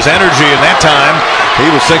hustle and his energy, and that time he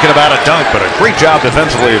was thinking about a dunk, but a great job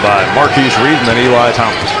defensively by Marquise Reed and then Eli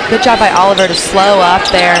Thomas. Good job by Oliver to slow up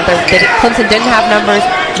there. Clemson didn't have numbers.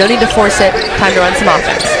 No need to force it. Time to run some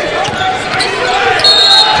offense.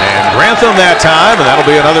 And Grantham that time, and that'll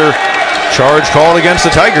be another charge called against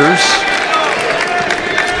the Tigers.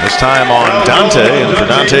 This time on Dante, and for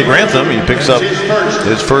Dante Grantham, he picks up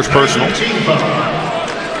his first personal.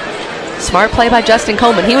 Smart play by Justin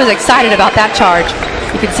Coleman. He was excited about that charge.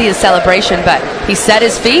 You can see his celebration, but he set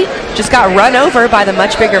his feet, just got run over by the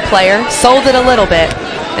much bigger player, sold it a little bit,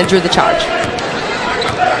 and drew the charge.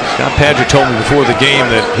 Scott Padgett told me before the game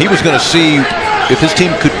that he was going to see if his team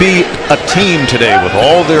could be a team today with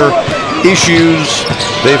all their issues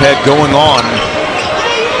they've had going on,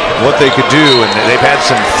 what they could do, and they've had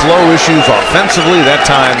some flow issues offensively. That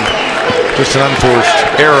time, just an unforced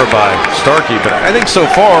error by Starkey. But I think so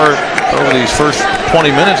far, over these first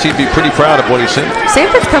 20 minutes, he'd be pretty proud of what he's seen.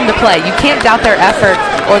 Samford's come to play. You can't doubt their effort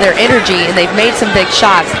or their energy, and they've made some big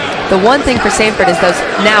shots. The one thing for Samford is those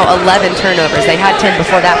now 11 turnovers. They had 10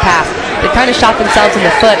 before that pass. They kind of shot themselves in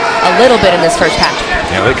the foot a little bit in this first half.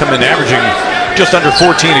 Yeah, they come in averaging just under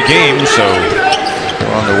 14 a game, so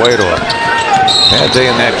we're on their way to a Bad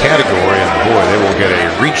day in that category, and boy, they will get a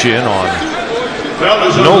reach in on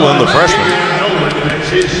Nolan, the freshman.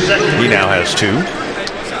 He now has 2.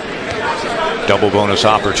 Double bonus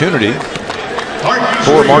opportunity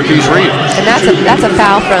for Marquise Reed. And that's a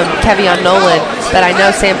foul from Kevion Nolan that I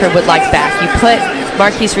know Samford would like back. You put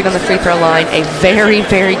Marquise Reed on the free throw line, a very,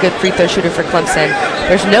 very good free throw shooter for Clemson.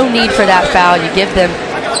 There's no need for that foul. You give them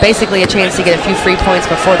basically a chance to get a few free points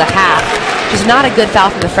before the half. Just not a good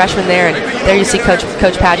foul from the freshman there, and there you see Coach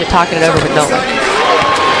Padgett talking it over with Nolan.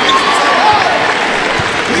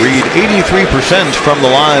 Reed 83% from the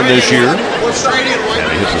line this year. And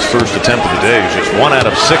he hits his first attempt of the day. He's just 1 out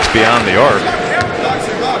of 6 beyond the arc.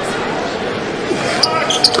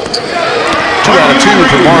 2 out of 2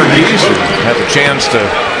 for Marquise, and have a chance to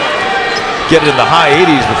get in the high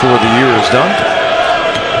 80s before the year is done.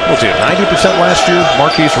 What was he at 90% last year?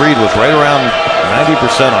 Marquise Reed was right around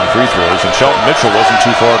 90% on free throws, and Shelton Mitchell wasn't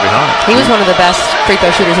too far behind. He was one of the best free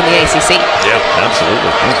throw shooters in the ACC. Yeah,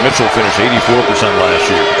 absolutely. I think Mitchell finished 84% last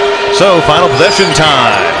year. So, final possession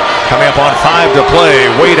time. Coming up on 5 to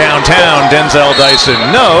play. Way downtown, Denzel Dyson,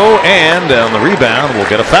 no. And on the rebound, we'll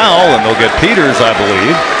get a foul, and they'll get Peters, I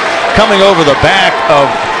believe, coming over the back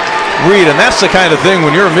of Reed. And that's the kind of thing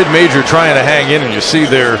when you're a mid-major trying to hang in, and you see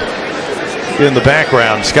there in the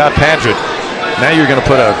background Scott Padgett. Now you're going to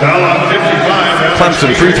put a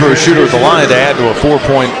Clemson free throw shooter at the line to add to a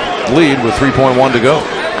 4-point lead with 3.1 to go.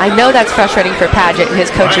 I know that's frustrating for Padgett and his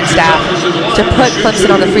coaching staff to put Clemson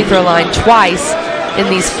on the free throw line twice in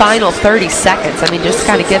these final 30 seconds. I mean, just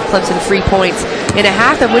kind of give Clemson 3 points in a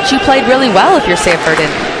half in which you played really well if you're Samford,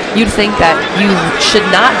 and you'd think that you should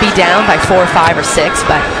not be down by 4, 5, or 6,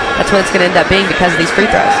 but that's what it's going to end up being because of these free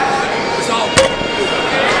throws.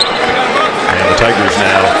 And the Tigers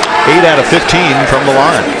now 8 out of 15 from the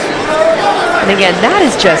line. And again, that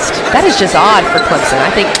is just odd for Clemson.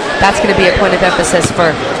 I think that's going to be a point of emphasis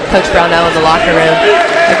for Coach Brownell in the locker room.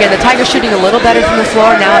 Again, the Tigers shooting a little better from the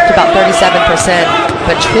floor, now up to about 37%,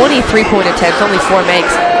 but 20 3-point attempts, only 4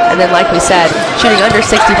 makes, and then like we said, shooting under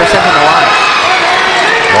 60% from the line.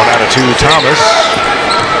 1 out of 2, Thomas.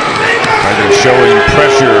 Tigers showing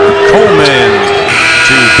pressure. Coleman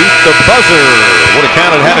to beat the buzzer. Would have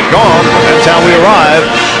counted had it gone. That's how we arrive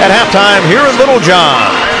at halftime here in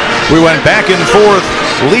Littlejohn. We went back and forth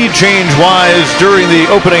lead change-wise during the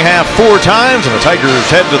opening half 4 times, and the Tigers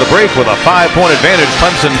head to the break with a 5-point advantage.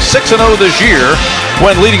 Clemson 6-0 this year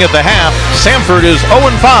when leading at the half. Samford is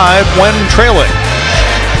 0-5 when trailing.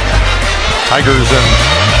 Tigers and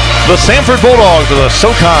the Samford Bulldogs of the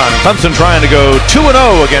SoCon. Clemson trying to go 2-0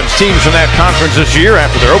 against teams from that conference this year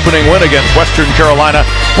after their opening win against Western Carolina.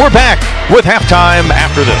 We're back with halftime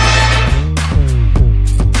after this.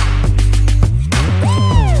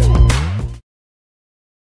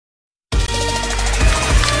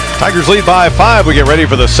 Tigers lead by 5. We get ready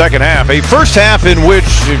for the second half. A first half in which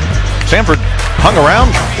Samford hung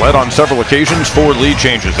around, led on several occasions, 4 lead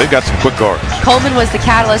changes. They've got some quick guards. Coleman was the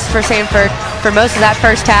catalyst for Samford for most of that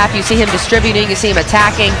first half. You see him distributing, you see him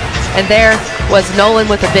attacking, and there was Nolan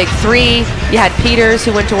with a big 3. You had Peters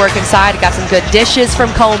who went to work inside, got some good dishes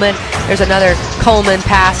from Coleman. There's another Coleman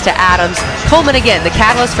pass to Adams. Coleman again, the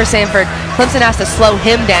catalyst for Samford. Clemson has to slow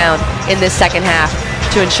him down in this second half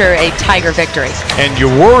to ensure a Tiger victory. And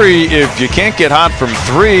you worry if you can't get hot from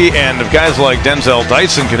 3, and if guys like Denzel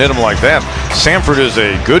Dyson can hit them like that. Samford is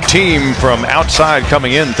a good team from outside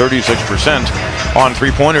coming in, 36% on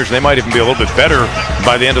 3-pointers. They might even be a little bit better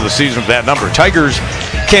by the end of the season with that number. Tigers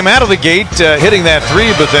came out of the gate hitting that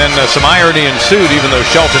 3, but then some irony ensued, even though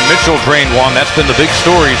Shelton Mitchell drained 1. That's been the big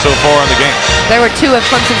story so far in the game. There were 2 of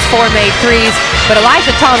Clemson's 4 made 3s, but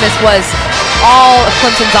Elijah Thomas was all of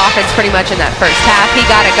Clemson's offense pretty much in that first half. He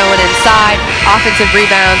got it going inside, offensive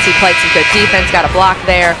rebounds, he played some good defense, got a block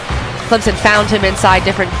there. Clemson found him inside,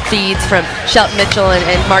 different feeds from Shelton Mitchell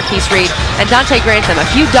and Marquise Reed. And Dante Grantham, a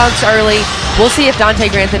few dunks early. We'll see if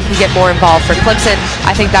Dante Grantham can get more involved for Clemson.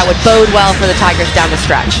 I think that would bode well for the Tigers down the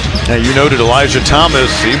stretch. Now, you noted Elijah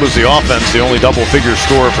Thomas. He was the offense, the only double-figure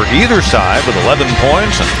scorer for either side with 11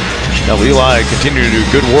 points. And now Eli continued to do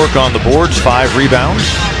good work on the boards, 5 rebounds.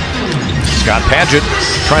 Scott Padgett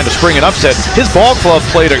trying to spring an upset. His ball club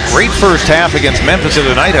played a great first half against Memphis the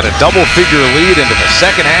other night, had a double-figure lead into the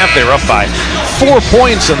second half. They were up by 4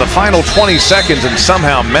 points in the final 20 seconds, and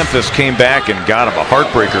somehow Memphis came back and got him a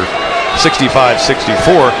heartbreaker,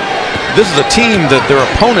 65-64. This is a team that their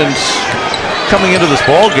opponents coming into this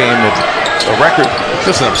ball game with a record,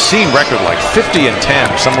 just an obscene record, like 50-10,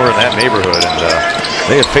 somewhere in that neighborhood, and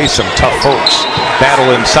they have faced some tough folks. Battle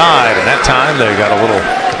inside, and that time they got a little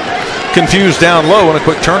confused down low and a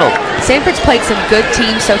quick turnover. Samford's played some good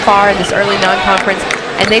teams so far in this early non-conference,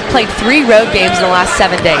 and they've played 3 road games in the last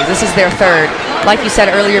 7 days. This is their 3rd. Like you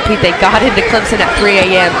said earlier, Pete, they got into Clemson at 3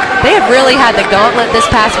 a.m. They have really had the gauntlet this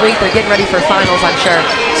past week. They're getting ready for finals, I'm sure.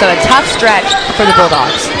 So a tough stretch for the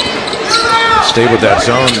Bulldogs. Stay with that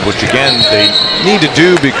zone, which again they need to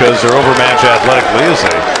do because they're overmatched athletically as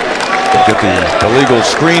they get the illegal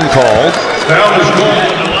screen called.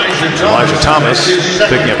 Elijah Thomas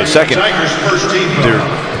picking up a second.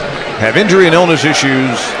 They have injury and illness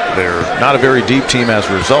issues. They're not a very deep team as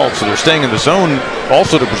a result, so they're staying in the zone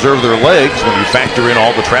also to preserve their legs when you factor in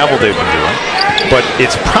all the travel they've been doing. But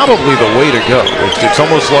it's probably the way to go. It's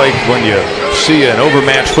almost like when you see an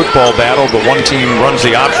overmatched football battle, but one team runs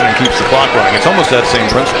the option and keeps the clock running. It's almost that same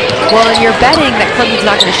principle. Well, and you're betting that Clemson's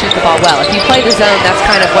not going to shoot the ball well. If you play the zone, that's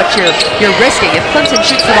kind of what you're risking. If Clemson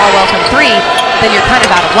shoots the ball well from 3, then you're kind of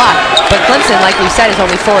out of luck. But Clemson, like we said, is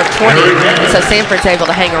only 4 of 20, and so Samford's able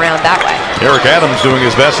to hang around that way. Eric Adams doing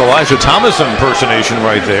his best Elijah Thomas impersonation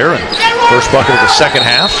right there. And first bucket of the second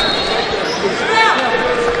half.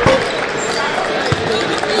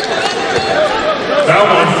 Foul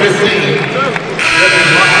on 15.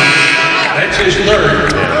 That's his 3rd.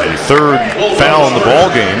 And a 3rd foul in the ball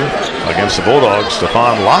game against the Bulldogs,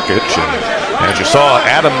 Stephon Lockett. And as you saw,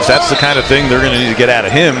 Adams, that's the kind of thing they're going to need to get out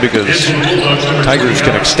of him because Tigers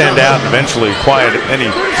can extend out and eventually quiet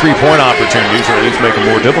any 3-point opportunities or at least make them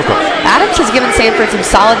more difficult. Adams has given Samford some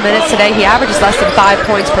solid minutes today. He averages less than 5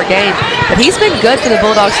 points per game, but he's been good for the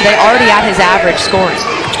Bulldogs today, already at his average scoring.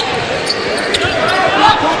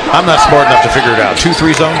 I'm not smart enough to figure it out.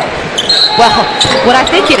 2-3 zone? Well, what I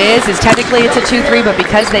think it is technically it's a 2-3, but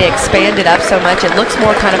because they expand it up so much, it looks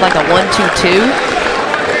more kind of like a 1-2-2.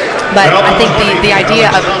 But I think the idea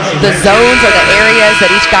of the zones or the areas that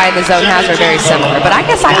each guy in the zone has are very similar. But I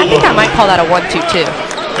guess I think I might call that a 1-2-2.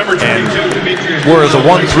 And whereas a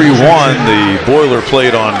 1-3-1, the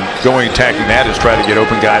boilerplate on attacking that is try to get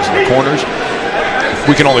open guys in the corners.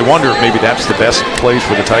 We can only wonder if maybe that's the best place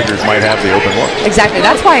where the Tigers might have the open look. Exactly.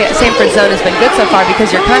 That's why Samford's zone has been good so far, because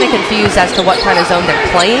you're kind of confused as to what kind of zone they're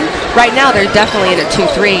playing. Right now, they're definitely in a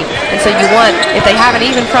 2-3. And so you want, if they have an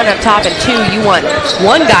even front up top and 2, you want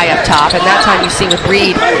one guy up top. And that time you see with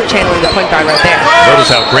Reed channeling the point guard right there. Notice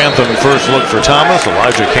how Grantham first looked for Thomas.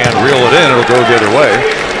 Elijah can't reel it in. It'll go the other way.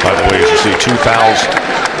 By the way, as you see, 2 fouls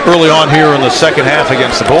early on here in the second half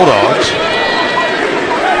against the Bulldogs.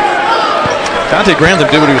 Dante Grantham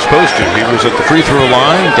did what he was supposed to. He was at the free throw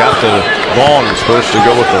line, got the ball, and was supposed to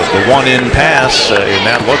go with the one-in pass in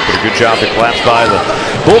that look, but a good job to collapse by the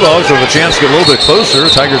Bulldogs with a chance to get a little bit closer.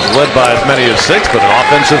 Tigers led by as many as 6, but an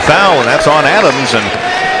offensive foul, and that's on Adams, and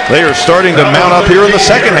they are starting to mount up here in the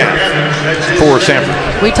second half for Samford.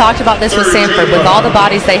 We talked about this with Samford. With all the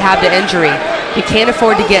bodies they have to injury, you can't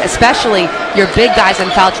afford to get, especially your big guys, in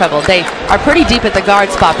foul trouble. They are pretty deep at the guard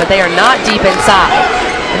spot, but they are not deep inside.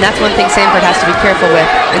 And that's one thing Samford has to be careful with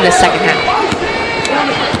in this second half.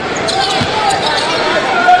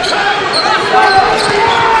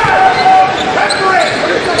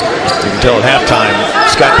 You can tell at halftime,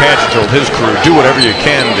 Scott Padgett told his crew, do whatever you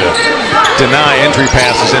can to deny entry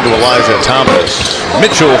passes into Elijah Thomas.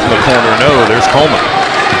 Mitchell from the corner, no, there's Coleman.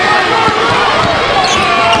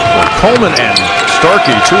 Well, Coleman and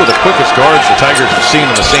Starkey, 2 of the quickest guards the Tigers have seen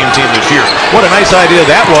on the same team this year. What a nice idea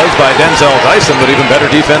that was by Denzel Dyson, but even better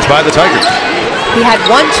defense by the Tigers. He had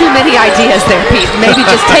one too many ideas there, Pete. Maybe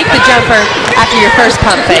just take the jumper after your first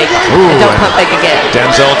pump fake. And don't pump fake again.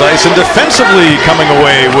 Denzel Dyson defensively coming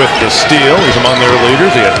away with the steal. He's among their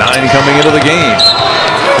leaders. He had 9 coming into the game.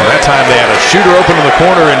 And that time they had a shooter open in the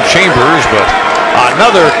corner in Chambers, but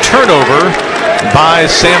another turnover by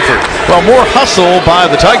Samford. Well, more hustle by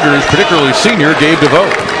the Tigers, particularly senior Gabe DeVoe.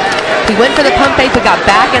 He went for the pump fake, but got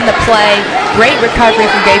back in the play. Great recovery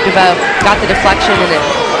from Gabe DeVoe. Got the deflection, and it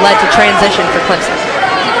led to transition for Clemson.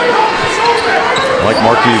 Like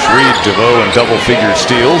Marquise Reed, DeVoe in double-figure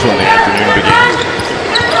steals when the afternoon began.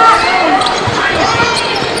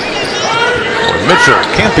 Boy, Mitchell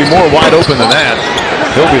can't be more wide open than that.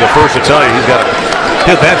 He'll be the first to tell you he's got to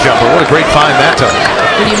hit that jumper. What a great find that time.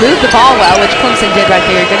 When you move the ball well, which Clemson did right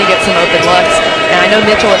there, you're going to get some open looks. And I know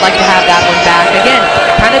Mitchell would like to have that one back. Again,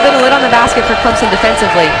 kind of been a lid on the basket for Clemson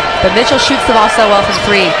defensively. But Mitchell shoots the ball so well from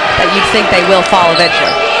 3 that you'd think they will fall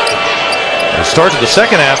eventually. The start to the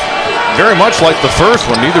second half, very much like the first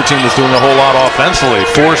when neither team was doing a whole lot offensively.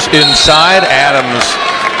 Force inside, Adams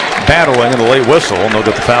battling in the late whistle, and they'll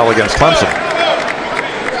get the foul against Clemson.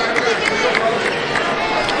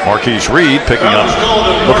 Marquise Reed picking up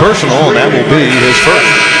the personal, and that will be his first.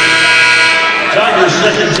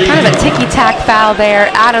 Kind of a ticky-tack foul there.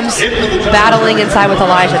 Adams battling inside with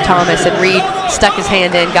Elijah Thomas, and Reed stuck his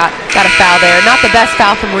hand in, got a foul there. Not the best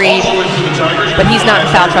foul from Reed, but he's not in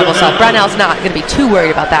foul trouble, so Brownell's not going to be too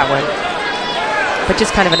worried about that one. But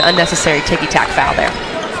just kind of an unnecessary ticky-tack foul there.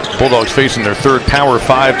 Bulldogs facing their third Power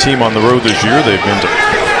 5 team on the road this year. They've been to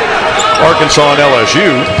Arkansas and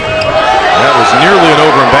LSU. That was nearly an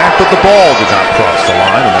over and back, but the ball did not cross the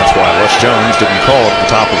line, and that's why Les Jones didn't call it at the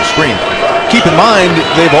top of the screen. Keep in mind,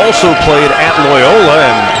 they've also played at Loyola,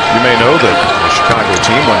 and you may know that the Chicago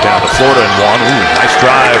team went down to Florida and won. Ooh, nice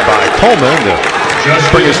drive by Coleman to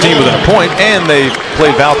bring his team within a point, and they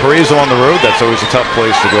played Valparaiso on the road. That's always a tough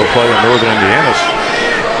place to go play in northern Indiana.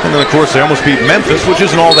 And then, of course, they almost beat Memphis, which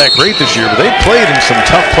isn't all that great this year, but they've played in some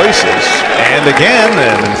tough places. And again,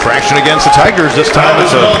 an infraction against the Tigers. This time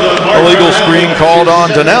it's a illegal screen called on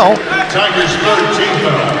Donnell.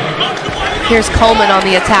 Here's Coleman on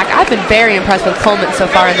the attack. I've been very impressed with Coleman so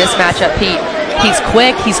far in this matchup, Pete. He's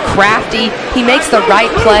quick, he's crafty, he makes the right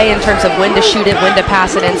play in terms of when to shoot it, when to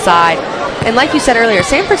pass it inside. And like you said earlier,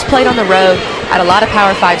 Samford's played on the road at a lot of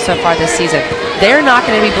Power 5 so far this season. They're not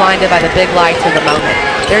going to be blinded by the big lights of the moment.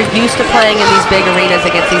 They're used to playing in these big arenas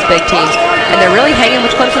against these big teams, and they're really hanging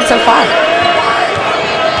with Clemson so far.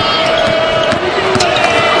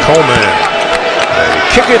 Coleman,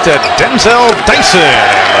 kick it to Denzel Dyson.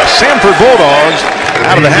 The Samford Bulldogs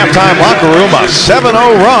out of the halftime locker room, a 7-0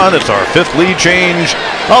 run. It's our fifth lead change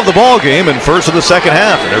of the ball game and first of the second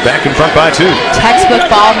half, and they're back in front by 2. Textbook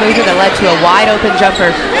ball movement that led to a wide open jumper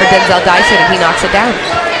for Denzel Dyson, and he knocks it down.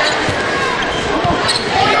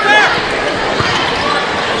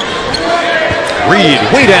 Reed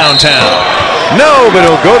way downtown. No, but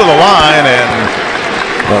he'll go to the line, and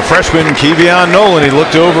the freshman Kevion Nolan, he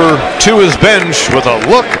looked over to his bench with a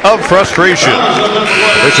look of frustration.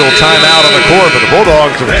 Official timeout on the court, but the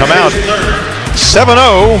Bulldogs have come out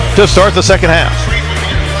 7-0 to start the second half.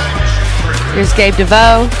 Here's Gabe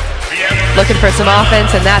DeVoe looking for some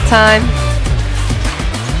offense, and that time,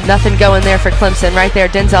 nothing going there for Clemson. Right there,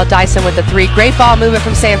 Denzel Dyson with the 3. Great ball movement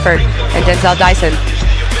from Samford, and Denzel Dyson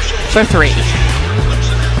for 3.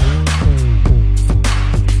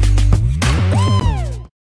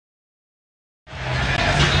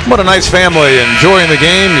 What a nice family enjoying the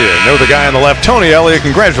game. You know the guy on the left, Tony Elliott.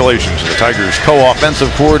 Congratulations to the Tigers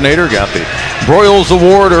co-offensive coordinator. Got the Broyles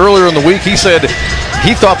Award earlier in the week. He said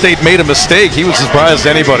he thought they'd made a mistake. He was surprised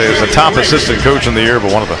anybody as the top assistant coach in the year,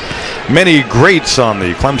 but one of the many greats on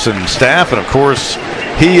the Clemson staff. And of course,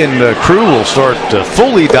 he and the crew will start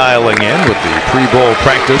fully dialing in with the pre-bowl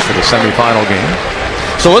practice for the semifinal game.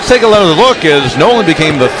 So let's take another look as Nolan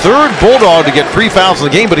became the 3rd Bulldog to get 3 fouls in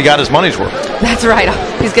the game, but he got his money's worth. That's right.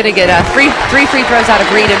 He's going to get 3 free throws out of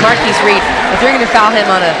Reed, and Marquise Reed, if you're going to foul him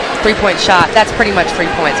on a 3-point shot, that's pretty much 3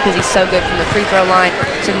 points because he's so good from the free throw line.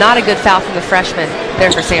 So not a good foul from the freshman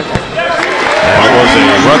there for Samford. And it was a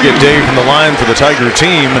rugged day from the line for the Tiger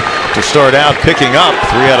team to start out picking up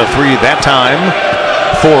 3 out of 3 that time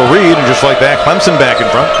for Reed, and just like that, Clemson back in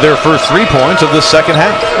front. Their first 3 points of the second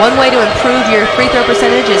half. One way to improve your free throw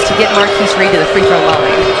percentage is to get Marquise Reed to the free throw line.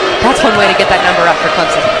 That's one way to get that number up for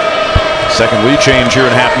Clemson. Second lead change here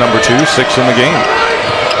in half number 2, 6 in the game.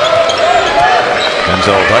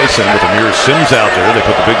 Denzel Dyson with Amir Sims out there. They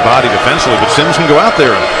put the big body defensively, but Sims can go out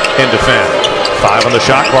there and defend. 5 on the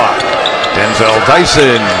shot clock. Denzel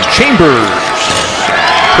Dyson, Chambers.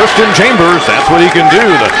 Christian Chambers, that's what he can do.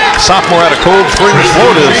 The sophomore out of Cold Springs,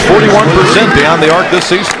 Florida, is 41% beyond the arc this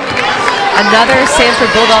season. Another Samford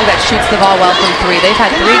Bulldog that shoots the ball well from 3. They've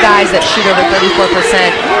had 3 guys that shoot over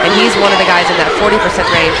 34%, and he's one of the guys in that 40%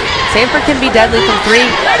 range. Samford can be deadly from 3,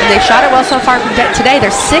 and they've shot it well so far from today. They're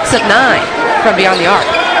 6 of 9 from beyond the arc.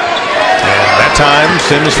 And that time,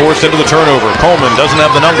 Sims forced into the turnover. Coleman doesn't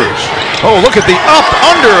have the numbers. Oh, look at the up,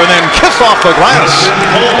 under, and then kiss off the glass.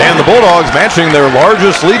 And the Bulldogs matching their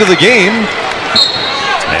largest lead of the game.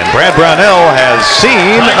 And Brad Brownell has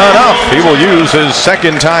seen enough. He will use his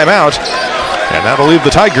second timeout. And that'll leave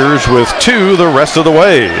the Tigers with 2 the rest of the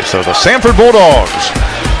way. So the Samford Bulldogs,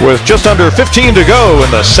 with just under 15 to go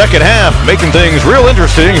in the second half, making things real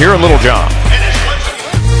interesting here in Littlejohn.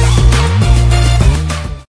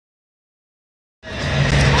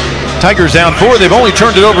 Tigers down 4. They've only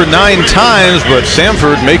turned it over 9 times, but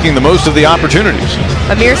Samford making the most of the opportunities.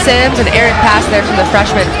 Amir Sims, an errant pass there from the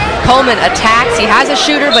freshman. Coleman attacks. He has a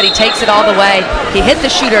shooter, but he takes it all the way. He hit the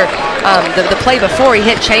shooter the play before. He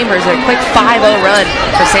hit Chambers. A quick 5-0 run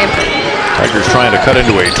for Samford. Tigers trying to cut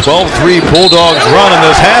into a 12-3 Bulldogs run in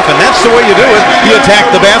this half, and that's the way you do it. You attack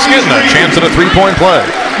the basket and a chance at a 3-point play.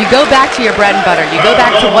 You go back to your bread and butter. You go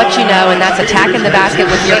back to what you know, and that's attacking the basket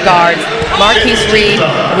with your guards. Marquise Reed,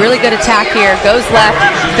 a really good attack here, goes left,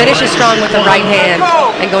 finishes strong with the right hand,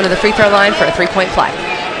 and going to the free throw line for a three-point play.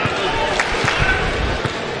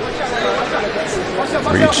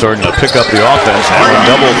 Reed starting to pick up the offense, now in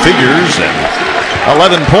double figures, and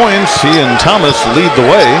 11 points. He and Thomas lead the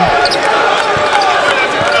way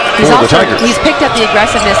for the Tigers. He's picked up the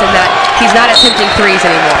aggressiveness in that he's not attempting threes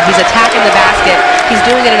anymore. He's attacking the basket. He's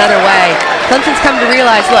doing it another way. Clemson's come to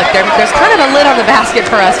realize, look, there's kind of a lid on the basket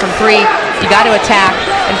for us from three. You got to attack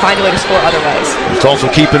and find a way to score other ways. Let's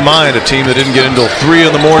also keep in mind a team that didn't get until 3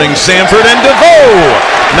 in the morning. Samford and DeVoe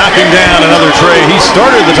knocking down another tray. He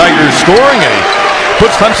started the Tigers scoring, and he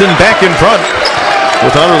puts Clemson back in front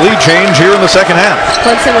with another lead change here in the second half.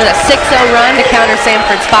 Clemson with a 6-0 run to counter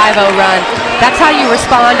Samford's 5-0 run. That's how you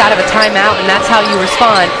respond out of a timeout, and that's how you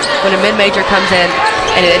respond when a mid-major comes in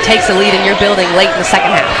and it takes a lead in your building late in the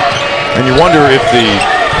second half. And you wonder if the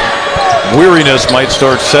weariness might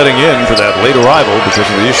start setting in for that late arrival because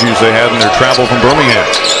of the issues they had in their travel from Birmingham.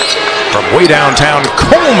 From way downtown,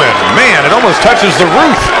 Coleman, man, it almost touches the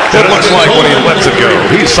roof, it looks like, when he lets it go.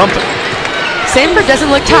 He's something. Samford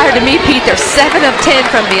doesn't look tired to me, Pete. They're 7 of 10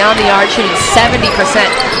 from beyond the arc, shooting 70%.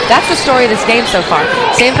 That's the story of this game so far.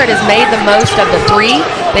 Samford has made the most of the three.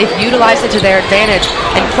 They've utilized it to their advantage.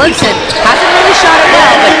 And Clemson hasn't really shot it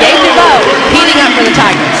well, but Gabe DeVoe heating up for the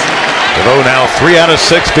Tigers. DeVoe now 3 out of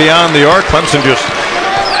 6 beyond the arc. Clemson just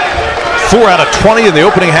 4 out of 20 in the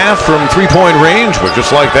opening half from three-point range. But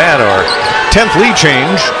just like that, our 10th lead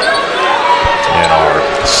change. And our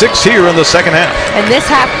 6th here in the second half. And this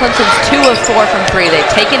half, Clemson's 2 of 4 from 3.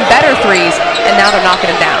 They've taken better threes, and now they're knocking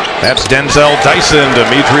them down. That's Denzel Dyson,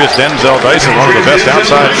 Demetrius Denzel Dyson, one of the best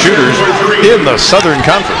outside shooters in the Southern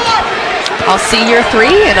Conference. I'll see your 3,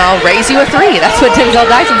 and I'll raise you a 3. That's what Denzel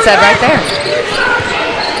Dyson said right there.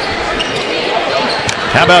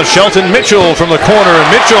 How about Shelton Mitchell from the corner? And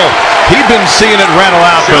Mitchell, he'd been seeing it rattle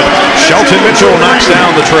out, but Shelton Mitchell knocks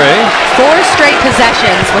down the tray. 4 straight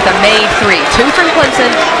possessions with a made 3. 2 from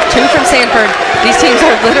Clemson, 2 from Samford. These teams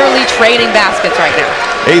are literally trading baskets right now.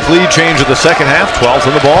 8th lead change of the second half, 12th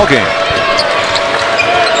in the ball game.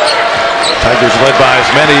 Tigers led by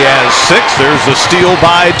as many as 6. There's the steal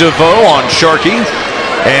by DeVoe on Sharkey,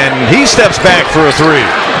 and he steps back for a 3.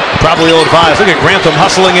 Probably ill-advised. Look at Grantham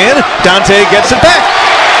hustling in. Dante gets it back.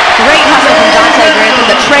 Great hustle from Dante Grantham,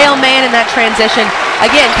 the trail man in that transition.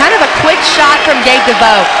 Again, kind of a quick shot from Gabe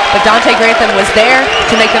DeVoe, but Dante Grantham was there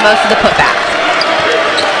to make the most of the putback.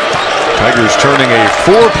 Tigers turning a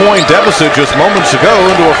 4-point deficit just moments ago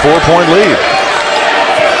into a 4-point lead.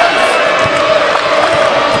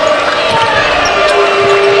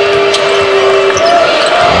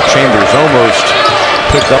 Chambers almost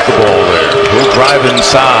picked up the ball there. He'll drive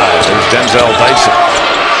inside. There's Denzel Dyson.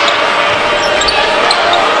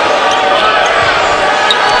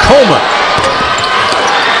 Coleman.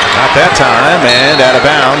 Not that time, and out of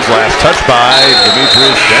bounds. Last touch by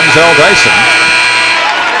Demetrius Denzel Dyson.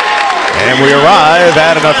 And we arrive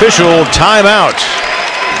at an official timeout.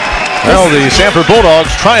 Well, the Samford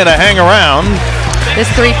Bulldogs trying to hang around.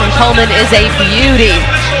 This 3 from Coleman is a beauty.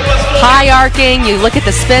 High arcing, you look at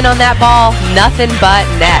the spin on that ball, nothing but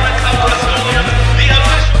net.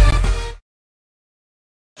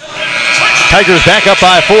 Tigers back up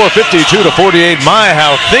by 4, 52-48. My,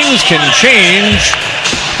 how things can change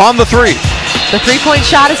on the 3. The three-point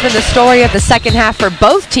shot has been the story of the second half for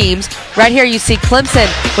both teams. Right here you see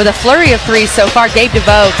Clemson with a flurry of threes so far. Gabe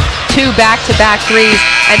DeVoe, 2 back-to-back threes.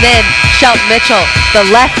 And then Shelton Mitchell, the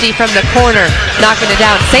lefty from the corner, knocking it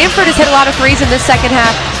down. Samford has hit a lot of threes in this second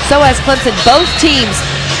half. So has Clemson. Both teams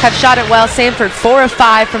have shot it well. Samford 4 of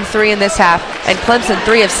 5 from 3 in this half. And Clemson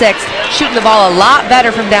 3 of 6, shooting the ball a lot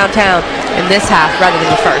better from downtown in this half rather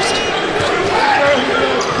than the first.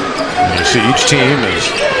 You see each team has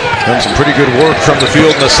done some pretty good work from the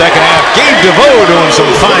field in the second half. Gabe DeVoe doing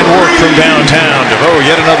some fine work from downtown. DeVoe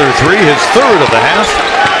yet another 3, his 3rd of the half.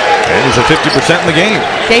 And he's at 50% in the game.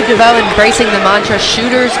 Gabe DeVoe embracing the mantra,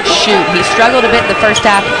 shooters shoot. He struggled a bit in the first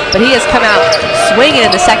half, but he has come out swinging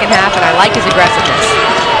in the second half, and I like his aggressiveness.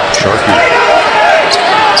 Sharkey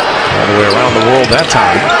all the way around the world that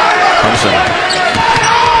time. Clemson,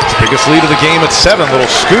 biggest lead of the game at 7. Little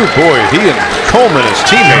scoop. Boy, he and Coleman, his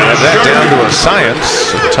teammate, have that down to a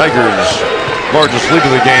science. The Tigers' largest lead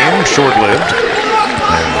of the game, short-lived.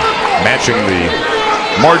 And matching the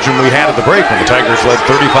margin we had at the break when the Tigers led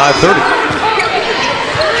 35-30.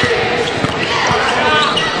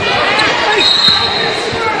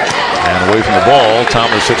 And away from the ball,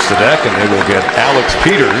 Thomas hits the deck, and they will get Alex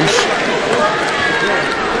Peters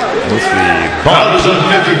with the bump.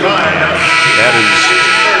 That is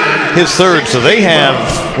his third. So they have,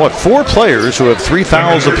 what, 4 players who have 3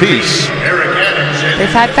 fouls apiece. They've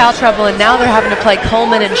had foul trouble, and now they're having to play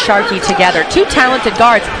Coleman and Sharkey together. 2 talented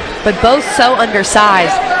guards, but both so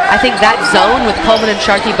undersized. I think that zone with Coleman and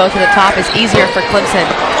Sharkey both at the top is easier for Clemson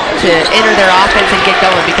to enter their offense and get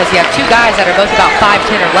going, because you have 2 guys that are both about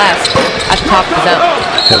 5'10" or less at the top of the zone.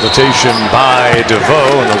 Hesitation by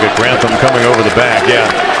DeVoe, and they'll get Grantham coming over the back. Yeah,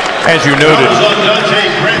 as you noted,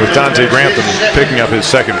 with Dante Grantham picking up his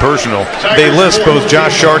second personal, they list both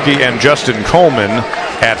Josh Sharkey and Justin Coleman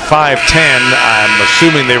at 5'10". I'm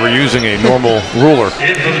assuming they were using a normal ruler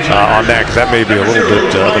on that, because that may be a little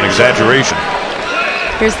bit of an exaggeration.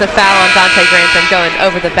 Here's the foul on Dante Grantham going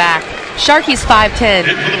over the back. Sharkey's 5'10".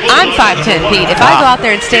 I'm 5'10", Pete. If I go out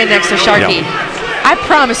there and stand next to Sharkey, I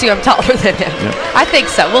promise you I'm taller than him. I think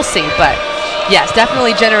so. We'll see. But, yes,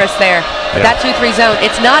 definitely generous there. That 2-3 zone,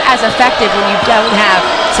 it's not as effective when you don't have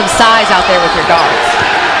some size out there with your guards.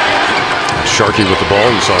 Sharkey with the ball.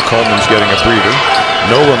 You saw Coleman's getting a breather.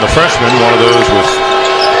 Nolan, the freshman, one of those with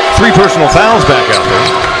 3 personal fouls back out there.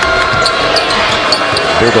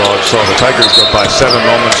 Bulldogs saw the Tigers go by 7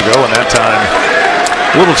 moments ago, and that time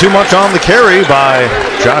a little too much on the carry by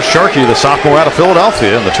Josh Sharkey, the sophomore out of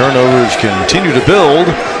Philadelphia, and the turnovers continue to build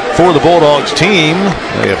for the Bulldogs team.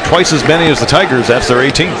 They have twice as many as the Tigers. That's their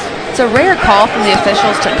 18th. It's a rare call from the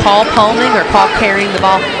officials to call palming or call carrying the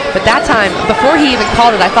ball, but that time, before he even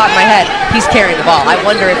called it, I thought in my head, he's carrying the ball. I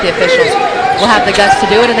wonder if the officials will have the guts to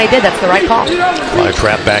do it, and they did. That's the right call. Fly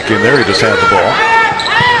trap back in there. He just had the ball.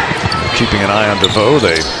 Keeping an eye on DeVoe.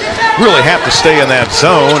 They really have to stay in that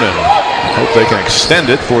zone and hope they can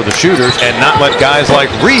extend it for the shooters and not let guys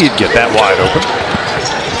like Reed get that wide open.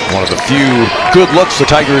 One of the few good looks the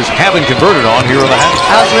Tigers haven't converted on here in the half.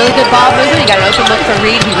 That was really good ball movement. He got an open look for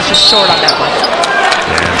Reed. He was just short on that one.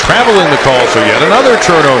 And traveling the call, so yet another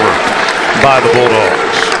turnover by the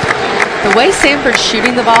Bulldogs. The way Samford's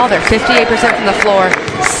shooting the ball, they're 58% from the floor,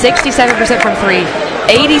 67% from 3,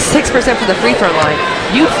 86% from the free throw line.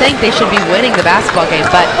 You'd think they should be winning the basketball game,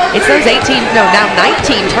 but it's those now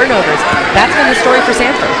 19 turnovers. That's been the story for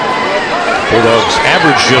Samford. Bulldogs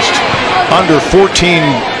average just under 14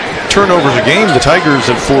 turnovers a game. The Tigers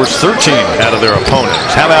have forced 13 out of their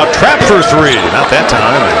opponents. How about trap for 3? Not that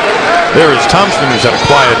time. And there is Thompson, who's had a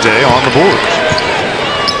quiet day on the boards.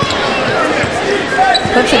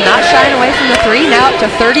 Clemson not shying away from the 3, now up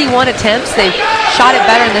to 31 attempts. They've shot it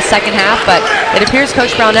better in the second half, but it appears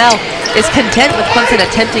Coach Brownell is content with Clemson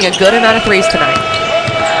attempting a good amount of 3s tonight.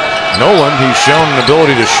 Nolan, he's shown an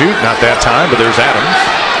ability to shoot, not that time, but there's Adams.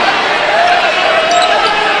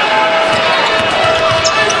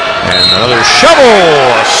 And another shovel,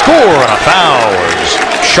 a score, and a foul.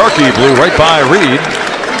 Sharkey blew right by Reed.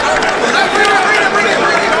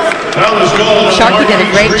 Sharkey did a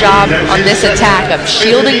great job on this attack of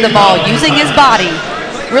shielding the ball, using his body,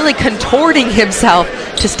 really contorting himself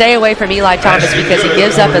to stay away from Eli Thomas, because he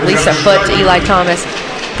gives up at least a foot to Eli Thomas.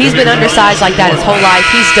 He's been undersized like that his whole life.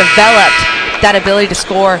 He's developed that ability to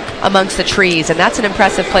score amongst the trees, and that's an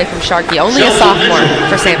impressive play from Sharkey. Only a sophomore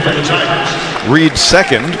for Samford. Reed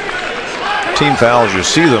second. Team fouls, you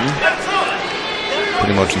see them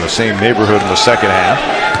pretty much in the same neighborhood in the second half.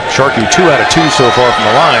 Sharkey 2 out of 2 so far from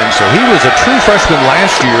the line, so he was a true freshman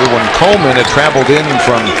last year when Coleman had transferred in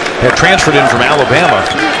from Alabama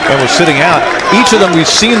and was sitting out. Each of them, we've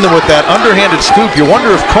seen them with that underhanded scoop. You wonder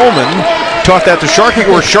if Coleman taught that to Sharkey,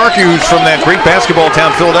 or Sharkey, who's from that great basketball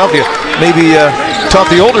town, Philadelphia, maybe taught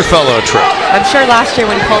the older fellow a trick. I'm sure last year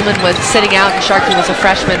when Coleman was sitting out and Sharkey was a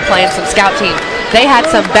freshman playing some scout team, they had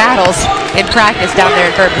some battles in practice down there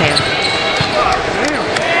in Birmingham.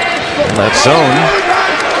 In that zone,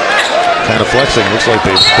 kind of flexing. Looks like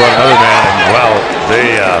they brought another man, and wow,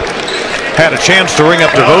 they had a chance to ring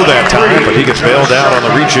up DeVoe that time, but he gets bailed out on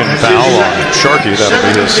the reach-in foul on Sharkey. That'll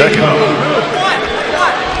be his second.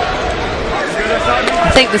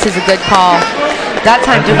 I think this is a good call. That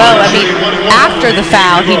time DeVoe, I mean, after the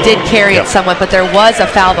foul, he did carry it somewhat, but there was a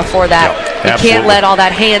foul before that. You can't let all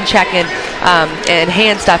that hand checking and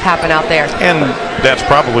hand stuff happen out there. And that's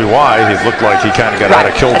probably why he looked like he kind of got out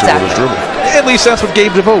of kilter with his dribble. At least that's what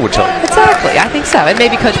Gabe DeVoe would tell you. Exactly, I think so, and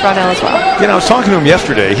maybe Coach Brownell as well. You know, I was talking to him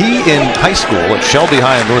yesterday. He, in high school at Shelby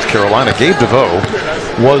High in North Carolina, Gabe DeVoe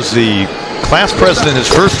was the class president his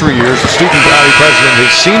first 3 years, the student body president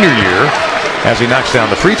his senior year, as he knocks down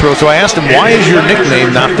the free throw. So I asked him, why is your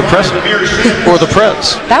nickname not the president or the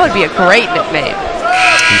Prez? That would be a great nickname.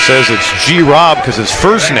 He says it's G. Rob because his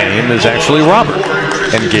first name is actually Robert,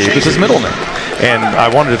 and Gabe is his middle name. And I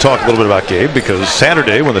wanted to talk a little bit about Gabe because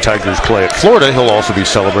Saturday, when the Tigers play at Florida, he'll also be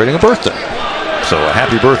celebrating a birthday. So a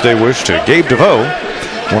happy birthday wish to Gabe DeVoe.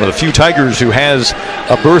 one of the few Tigers who has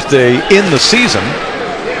a birthday in the season.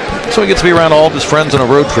 So he gets to be around all of his friends on a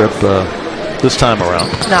road trip this time around.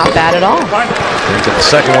 Not bad at all. He's got the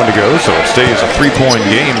second one to go, so it stays a 3-point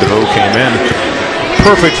game. DeVoe came in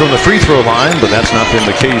perfect from the free throw line, but that's not been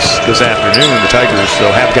the case this afternoon. The Tigers,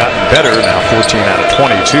 though, have gotten better. Now 14 out of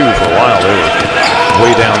 22 for a while. They were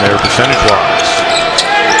way down there percentage-wise.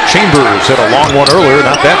 Chambers hit a long one earlier,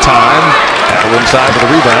 not that time. Apple inside for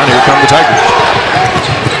the rebound. Here come the Tigers.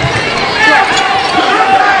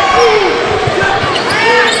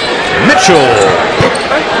 Mitchell.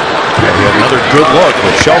 And he had another good look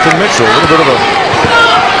with Shelton Mitchell. A little bit of a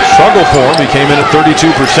struggle for him. He came in at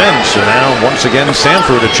 32%. So now, once again,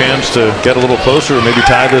 Samford a chance to get a little closer and maybe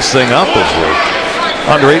tie this thing up as we're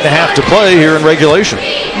under 8.5 to play here in regulation.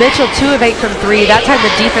 Mitchell 2 of 8 from 3. That time the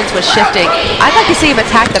defense was shifting. I'd like to see him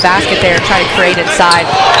attack the basket there and try to create inside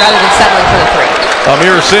rather than settling for the 3.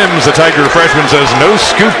 Amir Sims, the Tiger freshman, says no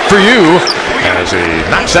scoop for you as he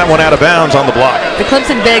knocks that one out of bounds on the block. The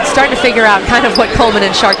Clemson bigs starting to figure out kind of what Coleman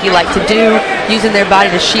and Sharkey like to do, using their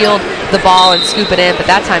body to shield the ball and scoop it in. But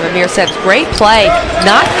that time Amir Sims, great play,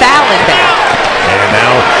 not fouling there. And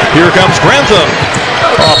now here comes Grantham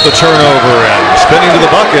off the turnover and spinning to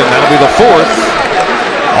the bucket. That'll be the 4th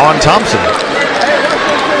on Thompson.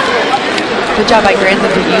 Good job by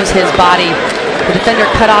Grantham to use his body. The defender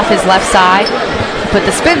cut off his left side, put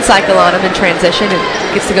the spin cycle on him in transition, and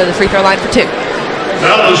gets to go to the free throw line for 2.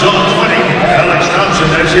 Foul is on 20. Alex Thompson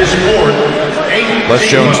has his 4th. Les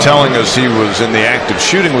Jones telling us he was in the act of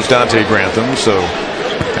shooting was Dante Grantham, so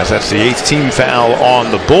as that's the 8th team foul on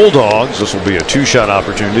the Bulldogs, this will be a 2-shot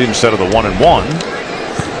opportunity instead of the 1-and-1.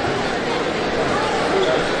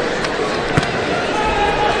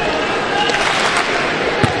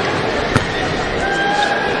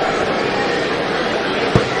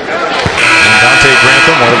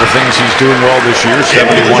 One of the things he's doing well this year, 71%.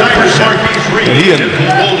 And he and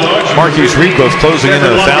Marquise Reed both closing in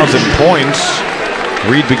at 1,000 points.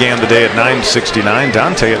 Reed began the day at 969,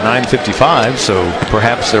 Dante at 955, so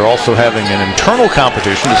perhaps they're also having an internal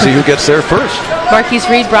competition to see who gets there first. Marquise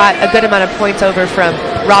Reed brought a good amount of points over from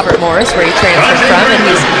Robert Morris, where he transferred from, and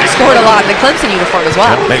he's scored a lot in the Clemson uniform as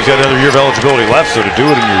well. Yeah, he's got another year of eligibility left, so to do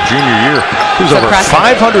it in your junior year, he was over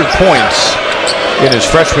 500 points in his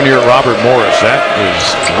freshman year at Robert Morris. That is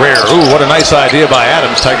rare. Ooh, what a nice idea by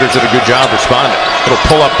Adams. Tigers did a good job responding. Little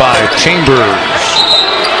pull up by Chambers.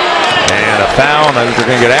 And a foul, and I think they're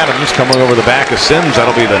going to get Adams coming over the back of Sims.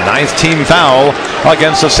 That'll be the 9th team foul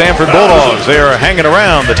against the Samford Bulldogs. They are hanging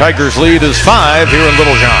around. The Tigers' lead is 5 here in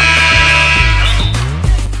Littlejohn.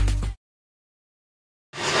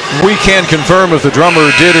 We can't confirm if the drummer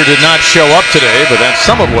did or did not show up today, but that's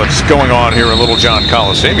some of what's going on here in Littlejohn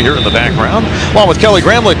Coliseum. Here in the background, along with Kelly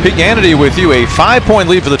Gramlich, Pete Hannity with you. A 5-point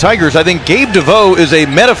lead for the Tigers. I think Gabe DeVoe is a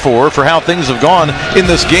metaphor for how things have gone in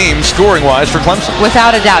this game, scoring-wise, for Clemson.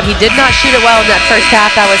 Without a doubt. He did not shoot it well in that first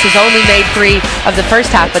half. That was his only made 3 of the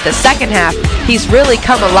first half. But the second half, he's really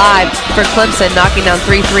come alive for Clemson, knocking down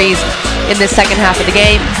 3 threes in this second half of the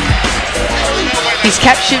game. He's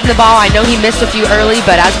kept shooting the ball. I know he missed a few early,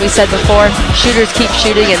 but as we said before, shooters keep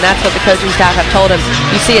shooting, and that's what the coaching staff have told him.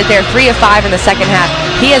 You see it there, 3 of 5 in the second half.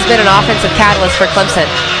 He has been an offensive catalyst for Clemson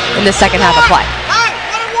in the second half of play.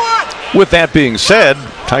 With that being said,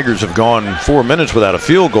 Tigers have gone 4 minutes without a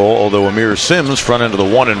field goal, although Amir Sims, front end of the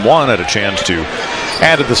 1-and-1, had a chance to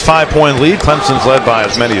add to this 5-point lead. Clemson's led by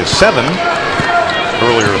as many as 7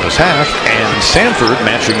 earlier in this half, and Samford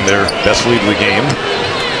matching their best lead of the game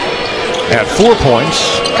at 4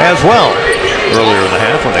 points as well earlier in the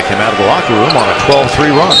half when they came out of the locker room on a 12-3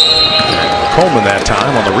 run. And Coleman that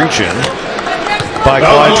time on the reach-in by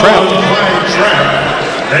Clyde Trapp.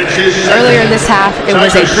 Earlier in this half, it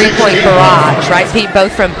was a 3-point barrage, right, Pete,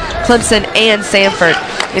 both from Clemson and Samford.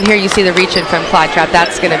 And here you see the reach-in from Clyde Trapp.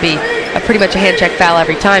 That's going to be pretty much a hand check foul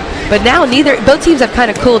every time. But now both teams have kind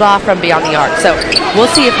of cooled off from beyond the arc. So we'll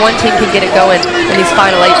see if one team can get it going in these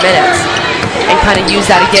final 8 minutes and kind of use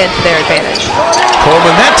that again to their advantage.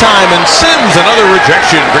 Coleman that time, and Sims another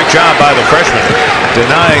rejection. Great job by the freshman,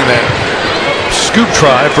 denying that scoop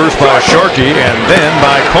try, first by Sharkey and then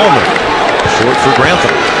by Coleman. Short for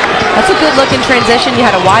Grantham. That's a good look in transition. You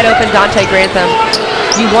had a wide open Dante Grantham.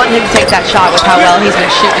 You want him to take that shot with how well he's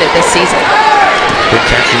been shooting it this season. Good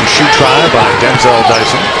catch and shoot try by Denzel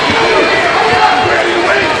Dyson.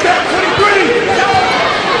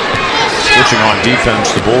 Switching on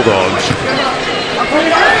defense, the Bulldogs.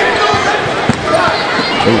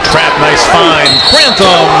 Ooh, Trapp, nice find.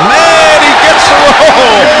 Grantham, and he gets the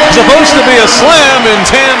roll. Supposed to be a slam, and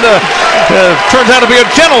turns out to be a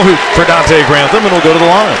gentle hoop for Dante Grantham, and will go to the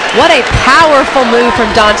line. What a powerful move from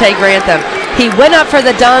Dante Grantham. He went up for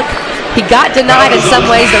the dunk. He got denied in some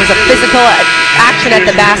ways. There was a physical action at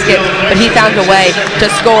the basket, but he found a way to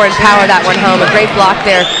score and power that one home. A great block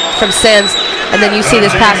there from Sims. And then you see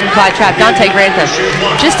this pass and fly trap. Dante Grantham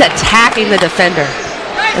just attacking the defender.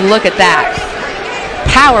 And look at that.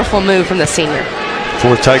 Powerful move from the senior.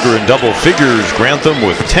 Fourth Tiger in double figures. Grantham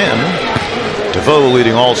with 10. DeVoe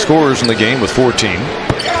leading all scorers in the game with 14.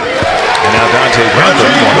 And now Dante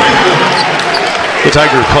Grantham, one of the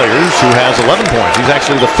Tiger players who has 11 points. He's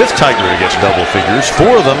actually the fifth Tiger who gets double figures.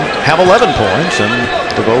 4 of them have 11 points, and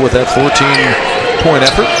DeVoe with that 14-point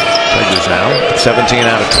effort. Tigers now 17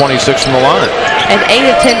 out of 26 from the line. And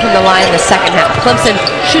 8 of 10 from the line in the second half. Clemson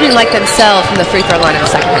shooting like themselves from the free throw line in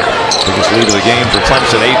the second half. Biggest lead of the game for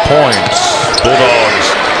Clemson, 8 points. Bulldogs.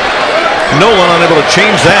 Nolan unable to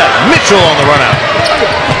change that. Mitchell on the run out.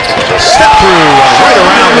 Step through right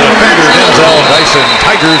around the defender, Denzel Dyson.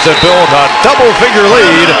 Tigers have built a double-figure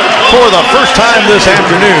lead for the first time this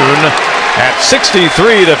afternoon at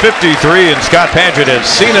 63-53, and Scott Padgett has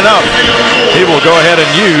seen enough. He will go ahead and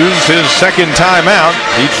use his second timeout.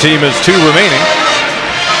 Each team has 2 remaining.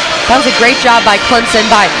 That was a great job by Clemson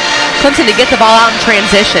to get the ball out in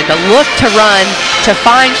transition, to look to run, to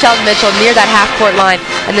find Shelton Mitchell near that half-court line,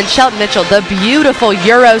 and then Shelton Mitchell, the beautiful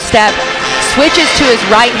Euro step, switches to his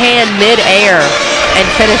right hand mid-air and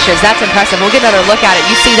finishes. That's impressive. We'll get another look at it.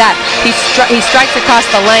 You see that. He strikes across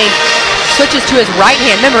the lane, switches to his right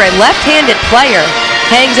hand. Remember, a left-handed player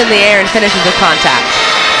hangs in the air and finishes with contact.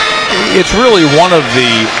 It's really one of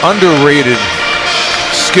the underrated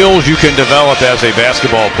skills you can develop as a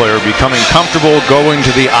basketball player, becoming comfortable going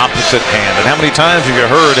to the opposite hand. And how many times have you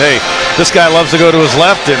heard, hey, this guy loves to go to his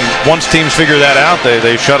left, and once teams figure that out,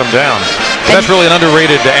 they shut him down. But that's really an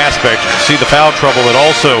underrated aspect. You see the foul trouble that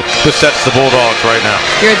also besets the Bulldogs right now.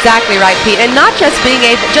 You're exactly right, Pete. And not just being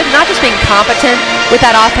competent with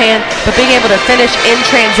that offhand, but being able to finish in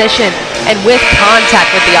transition and with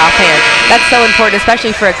contact with the offhand. That's so important,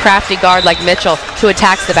 especially for a crafty guard like Mitchell who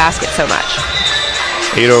attacks the basket so much.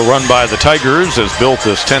 8-0 run by the Tigers has built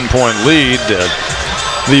this 10-point lead.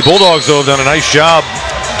 The Bulldogs, though, have done a nice job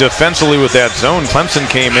defensively with that zone. Clemson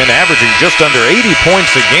came in averaging just under 80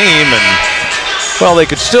 points a game, and, well, they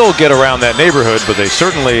could still get around that neighborhood, but they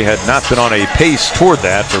certainly had not been on a pace toward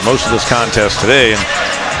that for most of this contest today. And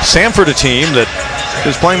Samford, a team that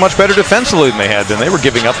is playing much better defensively than they had been. They were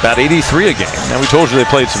giving up about 83 a game. Now, we told you they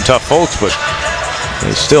played some tough folks, but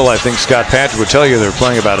still, I think Scott Padgett would tell you they're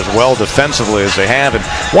playing about as well defensively as they have. And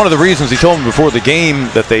one of the reasons he told me before the game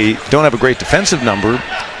that they don't have a great defensive number,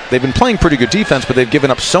 they've been playing pretty good defense, but they've given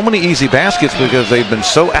up so many easy baskets because they've been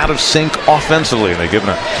so out of sync offensively. And they've given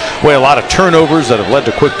away a lot of turnovers that have led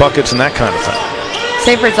to quick buckets and that kind of thing.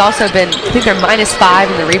 Samford's also been, I think they're -5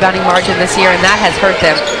 in the rebounding margin this year, and that has hurt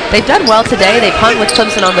them. They've done well today. They've hung with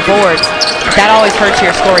Clemson on the boards. That always hurts your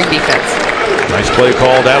scoring defense. Nice play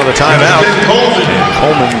called out of the timeout. And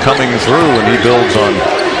Coleman coming through, and he builds on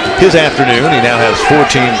his afternoon. He now has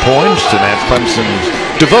 14 points, and that's Clemson's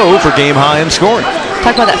DeVoe for game high in scoring.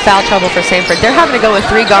 Talk about that foul trouble for Samford. They're having to go with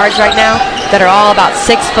 3 guards right now that are all about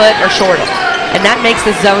 6 foot or shorter. And that makes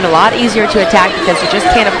the zone a lot easier to attack because you just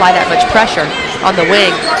can't apply that much pressure on the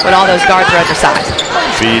wing when all those guards are undersized.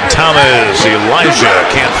 Feed Thomas. Elijah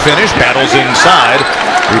can't finish. Battles inside.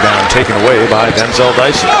 Rebound taken away by Denzel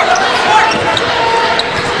Dyson.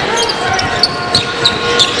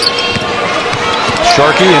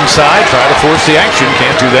 Sharkey inside. Try to force the action.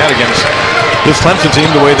 Can't do that against this Clemson team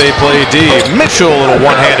the way they play D. Mitchell, a little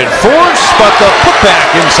one-handed force, but the putback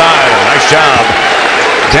inside. Nice job.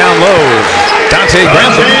 Down low. Dante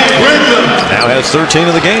Grantham now has 13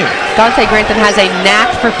 in the game. Dante Grantham has a knack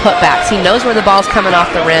for putbacks. He knows where the ball's coming off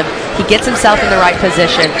the rim. He gets himself in the right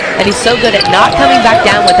position, and he's so good at not coming back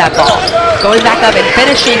down with that ball, going back up and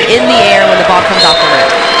finishing in the air when the ball comes off the rim.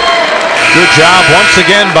 Good job once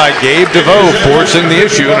again by Gabe DeVoe forcing the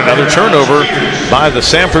issue, and another turnover by the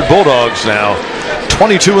Samford Bulldogs now.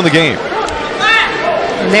 22 in the game.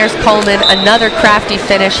 And there's Coleman, another crafty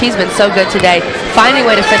finish. He's been so good today, finding a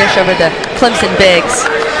way to finish over the Clemson bigs.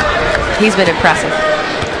 He's been impressive.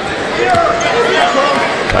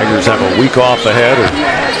 Tigers have a week off ahead, or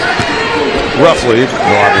roughly.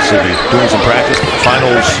 They'll obviously be doing some practice, but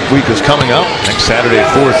finals week is coming up. Next Saturday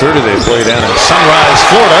at 4:30, they play down in Sunrise,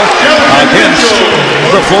 Florida, against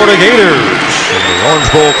the Florida Gators. In the Orange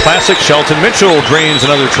Bowl Classic, Shelton Mitchell drains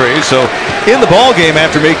another tray. So in the ball game,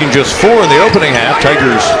 after making just 4 in the opening half,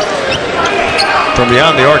 Tigers from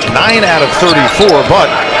beyond the arc 9 out of 34, but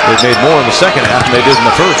they've made more in the second half than they did in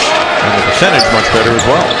the first, and the percentage much better as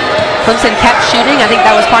well. Clemson kept shooting. I think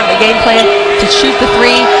that was part of the game plan, to shoot the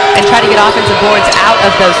three and try to get offensive boards out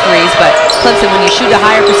of those threes. But Clemson, when you shoot a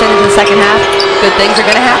higher percentage in the second half, good things are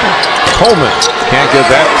going to happen. Coleman can't get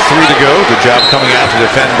that three to go. Good job coming out to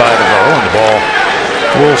defend by DeVoe, and the ball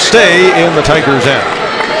will stay in the Tigers' end.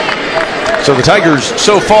 So the Tigers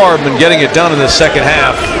so far have been getting it done in the second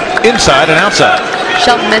half, inside and outside.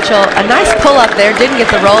 Shelton Mitchell, a nice pull-up there, didn't get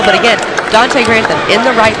the roll, but again, Dante Grantham in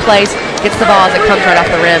the right place, gets the ball as it comes right off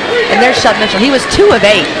the rim. And there's Shelton Mitchell. He was 2 of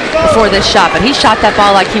 8 before this shot, but he shot that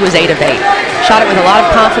ball like he was 8 of 8. Shot it with a lot of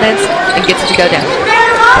confidence and gets it to go down.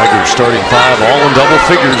 Tigers starting 5, all in double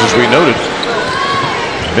figures, as we noted.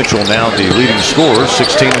 Mitchell now the leading scorer,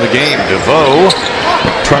 16 in the game. DeVoe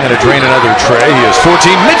trying to drain another tray. He has 14.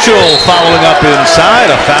 Mitchell following up inside.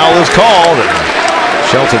 A foul is called. And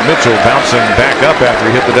Shelton Mitchell bouncing back up after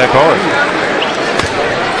he hit the deck hard.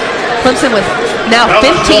 Clemson with now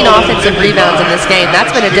 15 offensive rebounds in this game.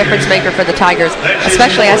 That's been a difference maker for the Tigers,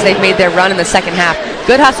 especially as they've made their run in the second half.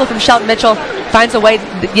 Good hustle from Shelton Mitchell. Finds a way.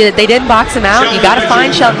 They didn't box him out. You got to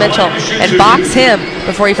find Shelton Mitchell and box him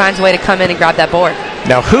before he finds a way to come in and grab that board.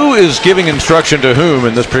 Now, who is giving instruction to whom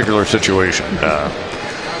in this particular situation?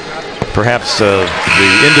 Perhaps the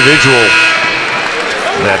individual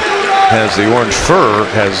that has the orange fur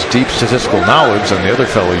has deep statistical knowledge, and the other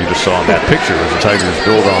fellow you just saw in that picture as the Tigers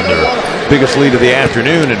build on their biggest lead of the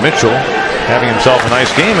afternoon, and Mitchell having himself a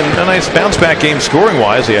nice game and a nice bounce-back game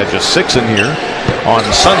scoring-wise. He had just 6 in here on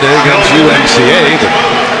Sunday against UNCA. But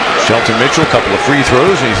Shelton Mitchell, a couple of free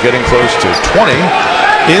throws, and he's getting close to 20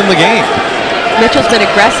 in the game. Mitchell's been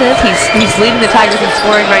aggressive. He's leading the Tigers in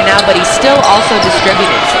scoring right now, but he's still also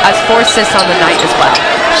distributing. Has 4 assists on the night as well.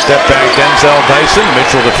 Step back, Denzel Dyson.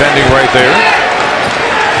 Mitchell defending right there.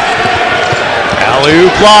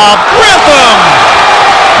 Alley-oop lob. Grantham!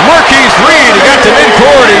 Marquise Reed got to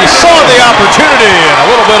midcourt. He saw the opportunity, and a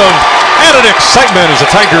little bit of added excitement as the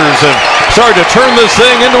Tigers have started to turn this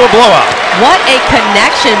thing into a blowout. What a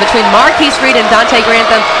connection between Marquise Reed and Dante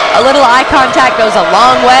Grantham. A little eye contact goes a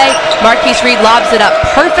long way. Marquise Reed lobs it up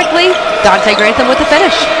perfectly. Dante Grantham with the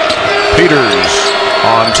finish. Peters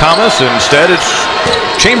on Thomas. Instead, it's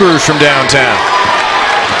Chambers from downtown.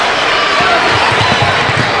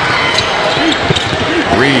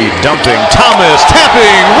 Reed dumping, Thomas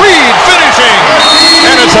tapping, Reed finishing,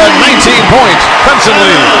 and it's a 19-point Clemson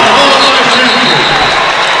lead.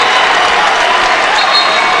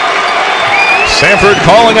 Samford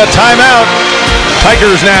calling a timeout.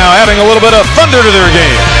 Tigers now adding a little bit of thunder to their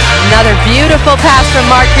game. Another beautiful pass from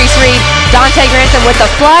Marquise Reed. Dante Grantham with the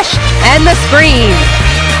flush and the screen.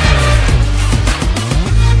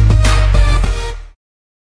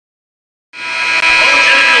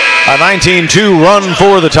 A 19-2 run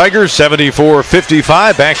for the Tigers,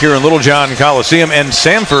 74-55 back here in Littlejohn Coliseum, and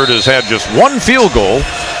Samford has had just 1 field goal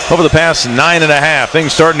over the past 9.5.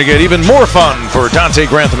 Things starting to get even more fun for Dante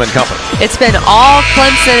Grantham and company. It's been all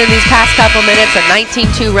Clemson in these past couple minutes, a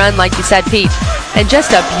 19-2 run like you said, Pete, and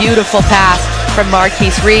just a beautiful pass from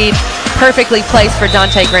Marquise Reed, perfectly placed for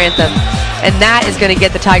Dante Grantham, and that is going to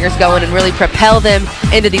get the Tigers going and really propel them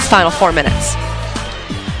into these final 4 minutes.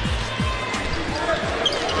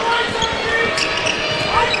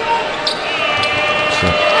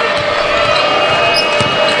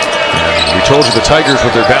 Told you the Tigers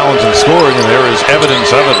with their balance and scoring, and there is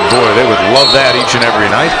evidence of it. Boy, they would love that each and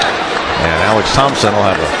every night. And Alex Thompson will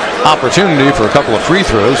have an opportunity for a couple of free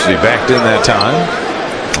throws. He backed in that time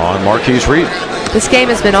on Marquise Reed. This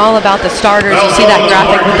game has been all about the starters. You see that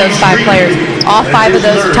graphic with those 5 players. All 5 of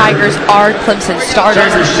those Tigers are Clemson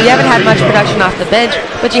starters. You haven't had much production off the bench,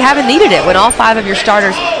 but you haven't needed it. When all 5 of your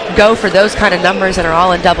starters go for those kind of numbers and are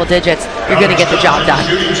all in double digits, you're going to get the job done.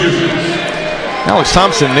 Alex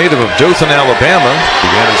Thompson, native of Dothan, Alabama,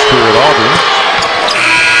 began his career at Auburn,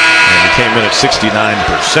 and he came in at 69%.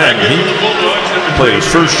 He played his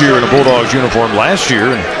first year in a Bulldogs uniform last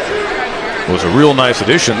year and was a real nice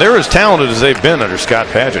addition. They're as talented as they've been under Scott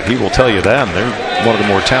Padgett. He will tell you that. And they're one of the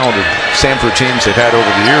more talented Samford teams they've had over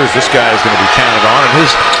the years. This guy is going to be counted on, and his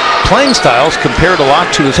playing styles compared a lot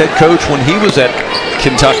to his head coach when he was at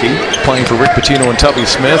Kentucky, playing for Rick Pitino and Tubby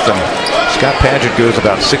Smith. And Scott Padgett goes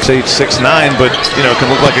about 6'8", 6'9", but can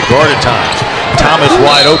look like a guard at times. Thomas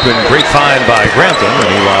wide open, great find by Grantham, and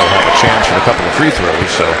he'll have a chance for a couple of free throws.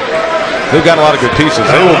 So they've got a lot of good pieces.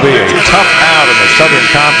 They will be a tough out in the Southern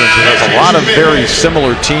Conference. It has a lot of very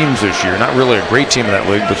similar teams this year. Not really a great team in that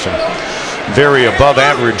league, but some very above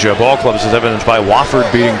average ball clubs, as evidenced by Wofford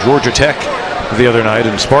beating Georgia Tech the other night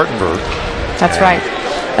in Spartanburg. That's right.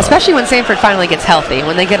 Especially when Samford finally gets healthy.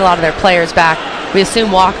 When they get a lot of their players back, we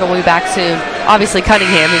assume Walker will be back soon. Obviously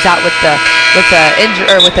Cunningham, who's out with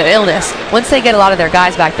the illness. Once they get a lot of their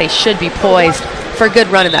guys back, they should be poised for a good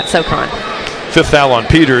run in that SoCon. 5th foul on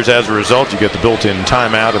Peters. As a result, you get the built-in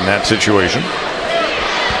timeout in that situation.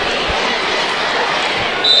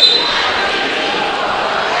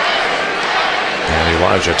 And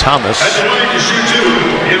Elijah Thomas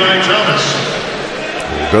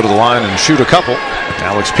will go to the line and shoot a couple.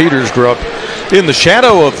 Alex Peters grew up in the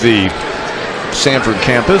shadow of the Samford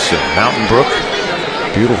campus in Mountain Brook.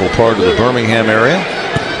 Beautiful part of the Birmingham area.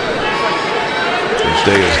 His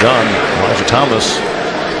day is done. Elijah Thomas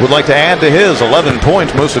would like to add to his 11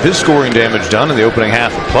 points, most of his scoring damage done in the opening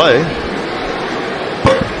half of play. And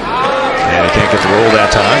he can't get the roll that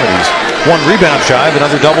time, and he's 1 rebound shy of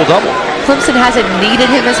another double-double. Clemson hasn't needed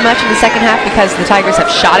him as much in the second half because the Tigers have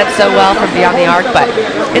shot it so well from beyond the arc, but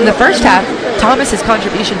in the first half, Thomas's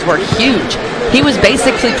contributions were huge. He was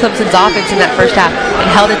basically Clemson's offense in that first half and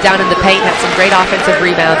held it down in the paint, had some great offensive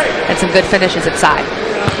rebounds and some good finishes inside.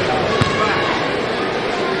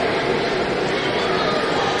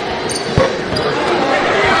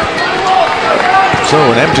 So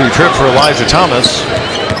an empty trip for Elijah Thomas.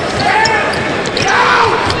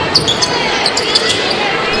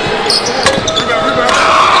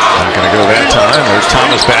 Not going to go that time. There's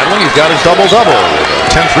Thomas battling. He's got his double-double.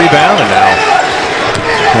 10th rebound, and now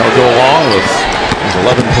he'll go along with his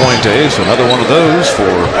 11-point day. So another one of those for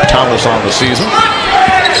Thomas on the season.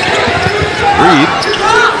 Reed.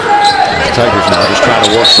 The Tigers now just trying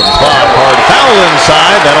to work some clock. Hard foul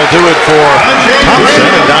inside. That'll do it for Thompson,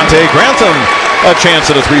 and Dante Grantham a chance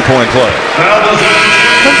at a 3-point play.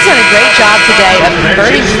 Clemson did a great job today of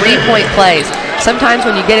converting 3-point plays. Sometimes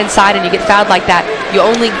when you get inside and you get fouled like that, you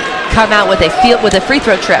only come out with a free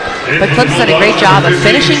throw trip. But Clemson did a great job of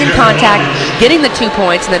finishing in contact, getting the 2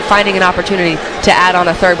 points, and then finding an opportunity to add on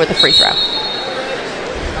a third with a free throw.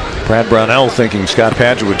 Brad Brownell thinking Scott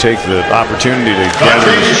Padgett would take the opportunity to gather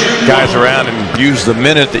his guys around and use the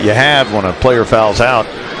minute that you have when a player fouls out.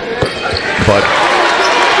 But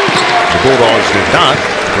the Bulldogs did not.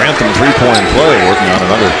 Grantham 3-point play, working on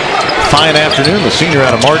another fine afternoon. The senior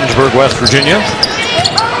out of Martinsburg, West Virginia.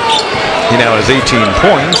 He now has 18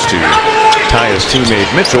 points to tie his teammate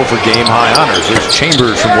Mitchell for game-high honors. There's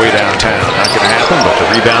Chambers from way downtown. Not going to happen, but the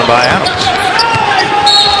rebound by Adams.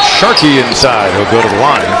 Sharkey inside. He'll go to the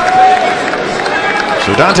line.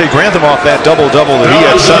 So Dante Grantham off that double-double that he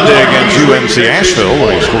had Sunday against UNC Asheville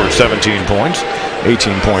when he scored 17 points.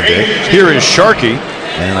 18-point day. Here is Sharkey,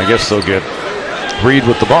 and I guess they'll get Reed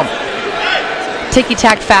with the bump.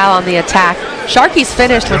 Ticky-tack foul on the attack. Sharkey's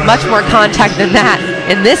finished with much more contact than that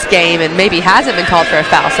in this game and maybe hasn't been called for a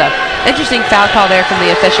foul. So interesting foul call there from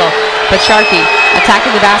the official. But Sharkey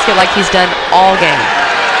attacking the basket like he's done all game.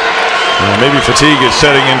 Maybe fatigue is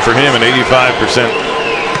setting in for him, an 85%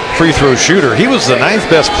 free throw shooter. He was the 9th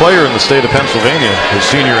best player in the state of Pennsylvania his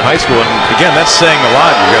senior in high school. And again, that's saying a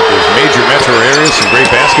lot. You've got those major metro areas, some great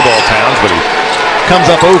basketball towns, but he comes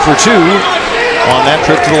up 0 for 2 on that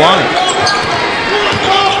trip to the line.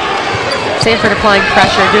 Samford applying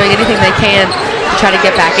pressure, doing anything they can to try to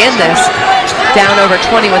get back in this. Down over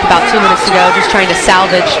 20 with about 2 minutes to go, just trying to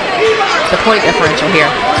salvage the point differential here.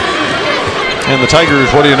 And the Tigers,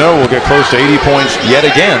 what do you know, will get close to 80 points yet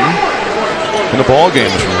again in the ball game.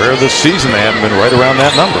 It's rare this season they haven't been right around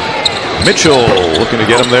that number. Mitchell looking to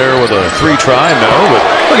get him there with a 3-try. No, but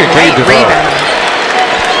look at Gabe DeVoe.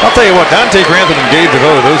 I'll tell you what, Dante Grantham and Gabe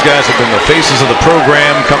DeVoe, those guys have been the faces of the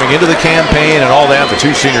program coming into the campaign and all that, the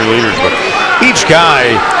 2 senior leaders. But each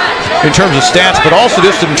guy, in terms of stats, but also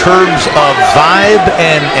just in terms of vibe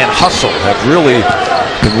and hustle, have really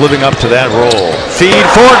been living up to that role. Feed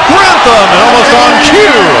for Grantham, and almost on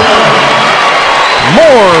cue.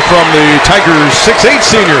 More from the Tigers' 6'8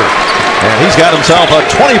 senior. And he's got himself a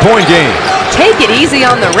 20-point game. Take it easy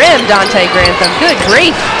on the rim, Dante Grantham. Good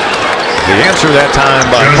grief. The answer that time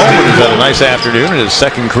by Coleman, who's had a nice afternoon in his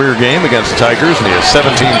 2nd career game against the Tigers, and he has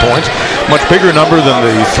 17 points. Much bigger number than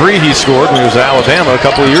the 3 he scored when he was at Alabama a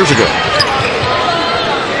couple of years ago.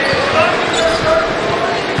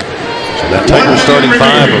 So that Tigers starting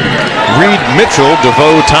 5 of Reed, Mitchell,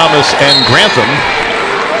 DeVoe, Thomas, and Grantham,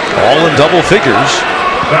 all in double figures,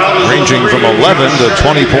 ranging from 11 to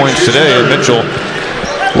 20 points today. And Mitchell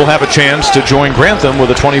will have a chance to join Grantham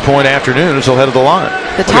with a 20-point afternoon as he'll head to the line.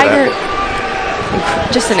 The Tiger,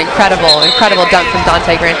 just an incredible dunk from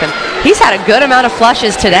Dante Grantham. He's had a good amount of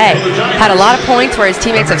flushes today. Had a lot of points where his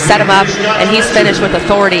teammates have set him up, and he's finished with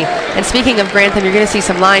authority. And speaking of Grantham, you're going to see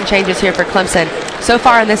some line changes here for Clemson. So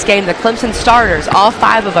far in this game, the Clemson starters, all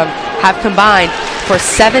 5 of them, have combined for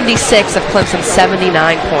 76 of Clemson's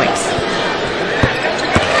 79 points.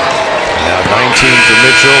 Now 19 for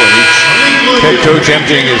Mitchell, and each head coach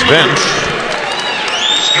emptying his bench.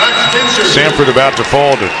 Samford about to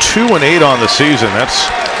fall to 2-8 on the season. That's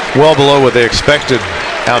well below what they expected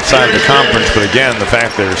outside the conference. But again, the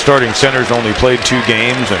fact their starting centers only played 2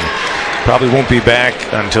 games and probably won't be back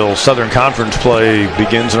until Southern Conference play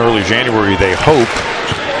begins in early January, they hope,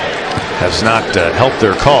 has not helped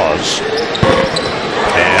their cause.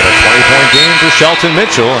 And a 20-point game for Shelton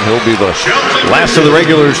Mitchell, and he'll be the last of the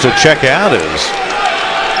regulars to check out as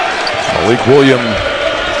Malik William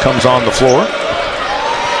comes on the floor.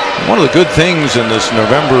 One of the good things in this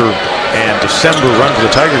November and December run for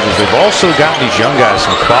the Tigers is they've also gotten these young guys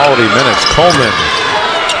some quality minutes. Coleman,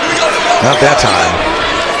 not that time.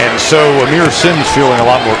 And so Amir Sims feeling a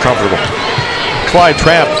lot more comfortable. Clyde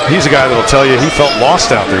Trapp, he's a guy that'll tell you he felt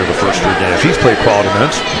lost out there the first 3 games. He's played quality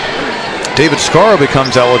minutes. David Scarra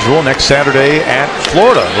becomes eligible next Saturday at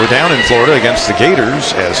Florida. We're down in Florida against the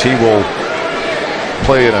Gators as he will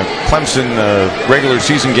play in a Clemson regular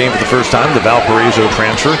season game for the first time, the Valparaiso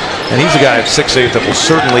transfer. And he's a guy at 6'8" that will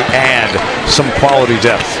certainly add some quality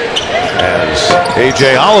depth. As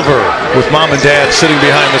A.J. Oliver with mom and dad sitting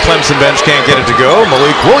behind the Clemson bench can't get it to go.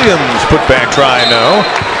 Malik Williams put back try, no.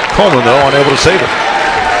 Coleman, though, unable to save it.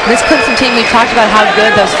 This Clemson team, we talked about how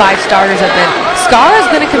good those 5 starters have been. Scarra's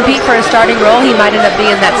going to compete for a starting role. He might end up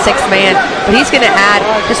being that 6th man, but he's going to add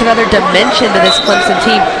just another dimension to this Clemson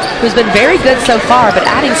team, who's been very good so far. But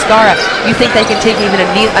adding Scarra, you think they can take even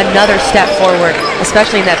another step forward,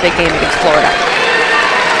 especially in that big game against Florida.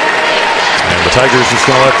 And the Tigers just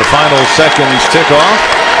going to let the final seconds tick off.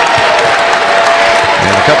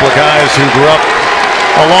 And a couple of guys who grew up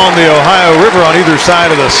along the Ohio River on either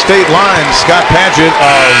side of the state line. Scott Padgett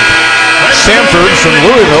of Samford from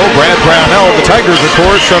Louisville, Brad Brownell of the Tigers, of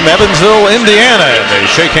course, from Evansville, Indiana. And they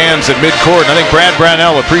shake hands at midcourt, and I think Brad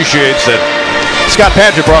Brownell appreciates that Scott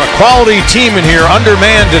Padgett brought a quality team in here,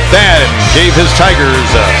 undermanned at that, and gave his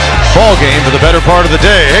Tigers a ball game for the better part of the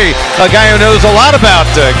day. Hey, a guy who knows a lot about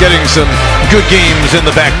getting some good games in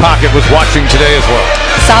the back pocket was watching today as well.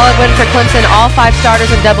 Solid win for Clemson. All 5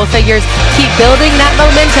 starters in double figures. Keep building that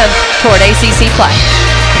momentum toward ACC play.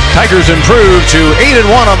 Tigers improved to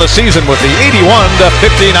 8-1 on the season with the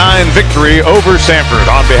 81-59 victory over Samford.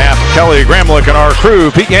 On behalf of Kelly Gramlich and our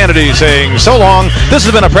crew, Pete Hannity saying so long. This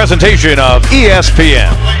has been a presentation of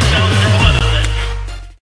ESPN.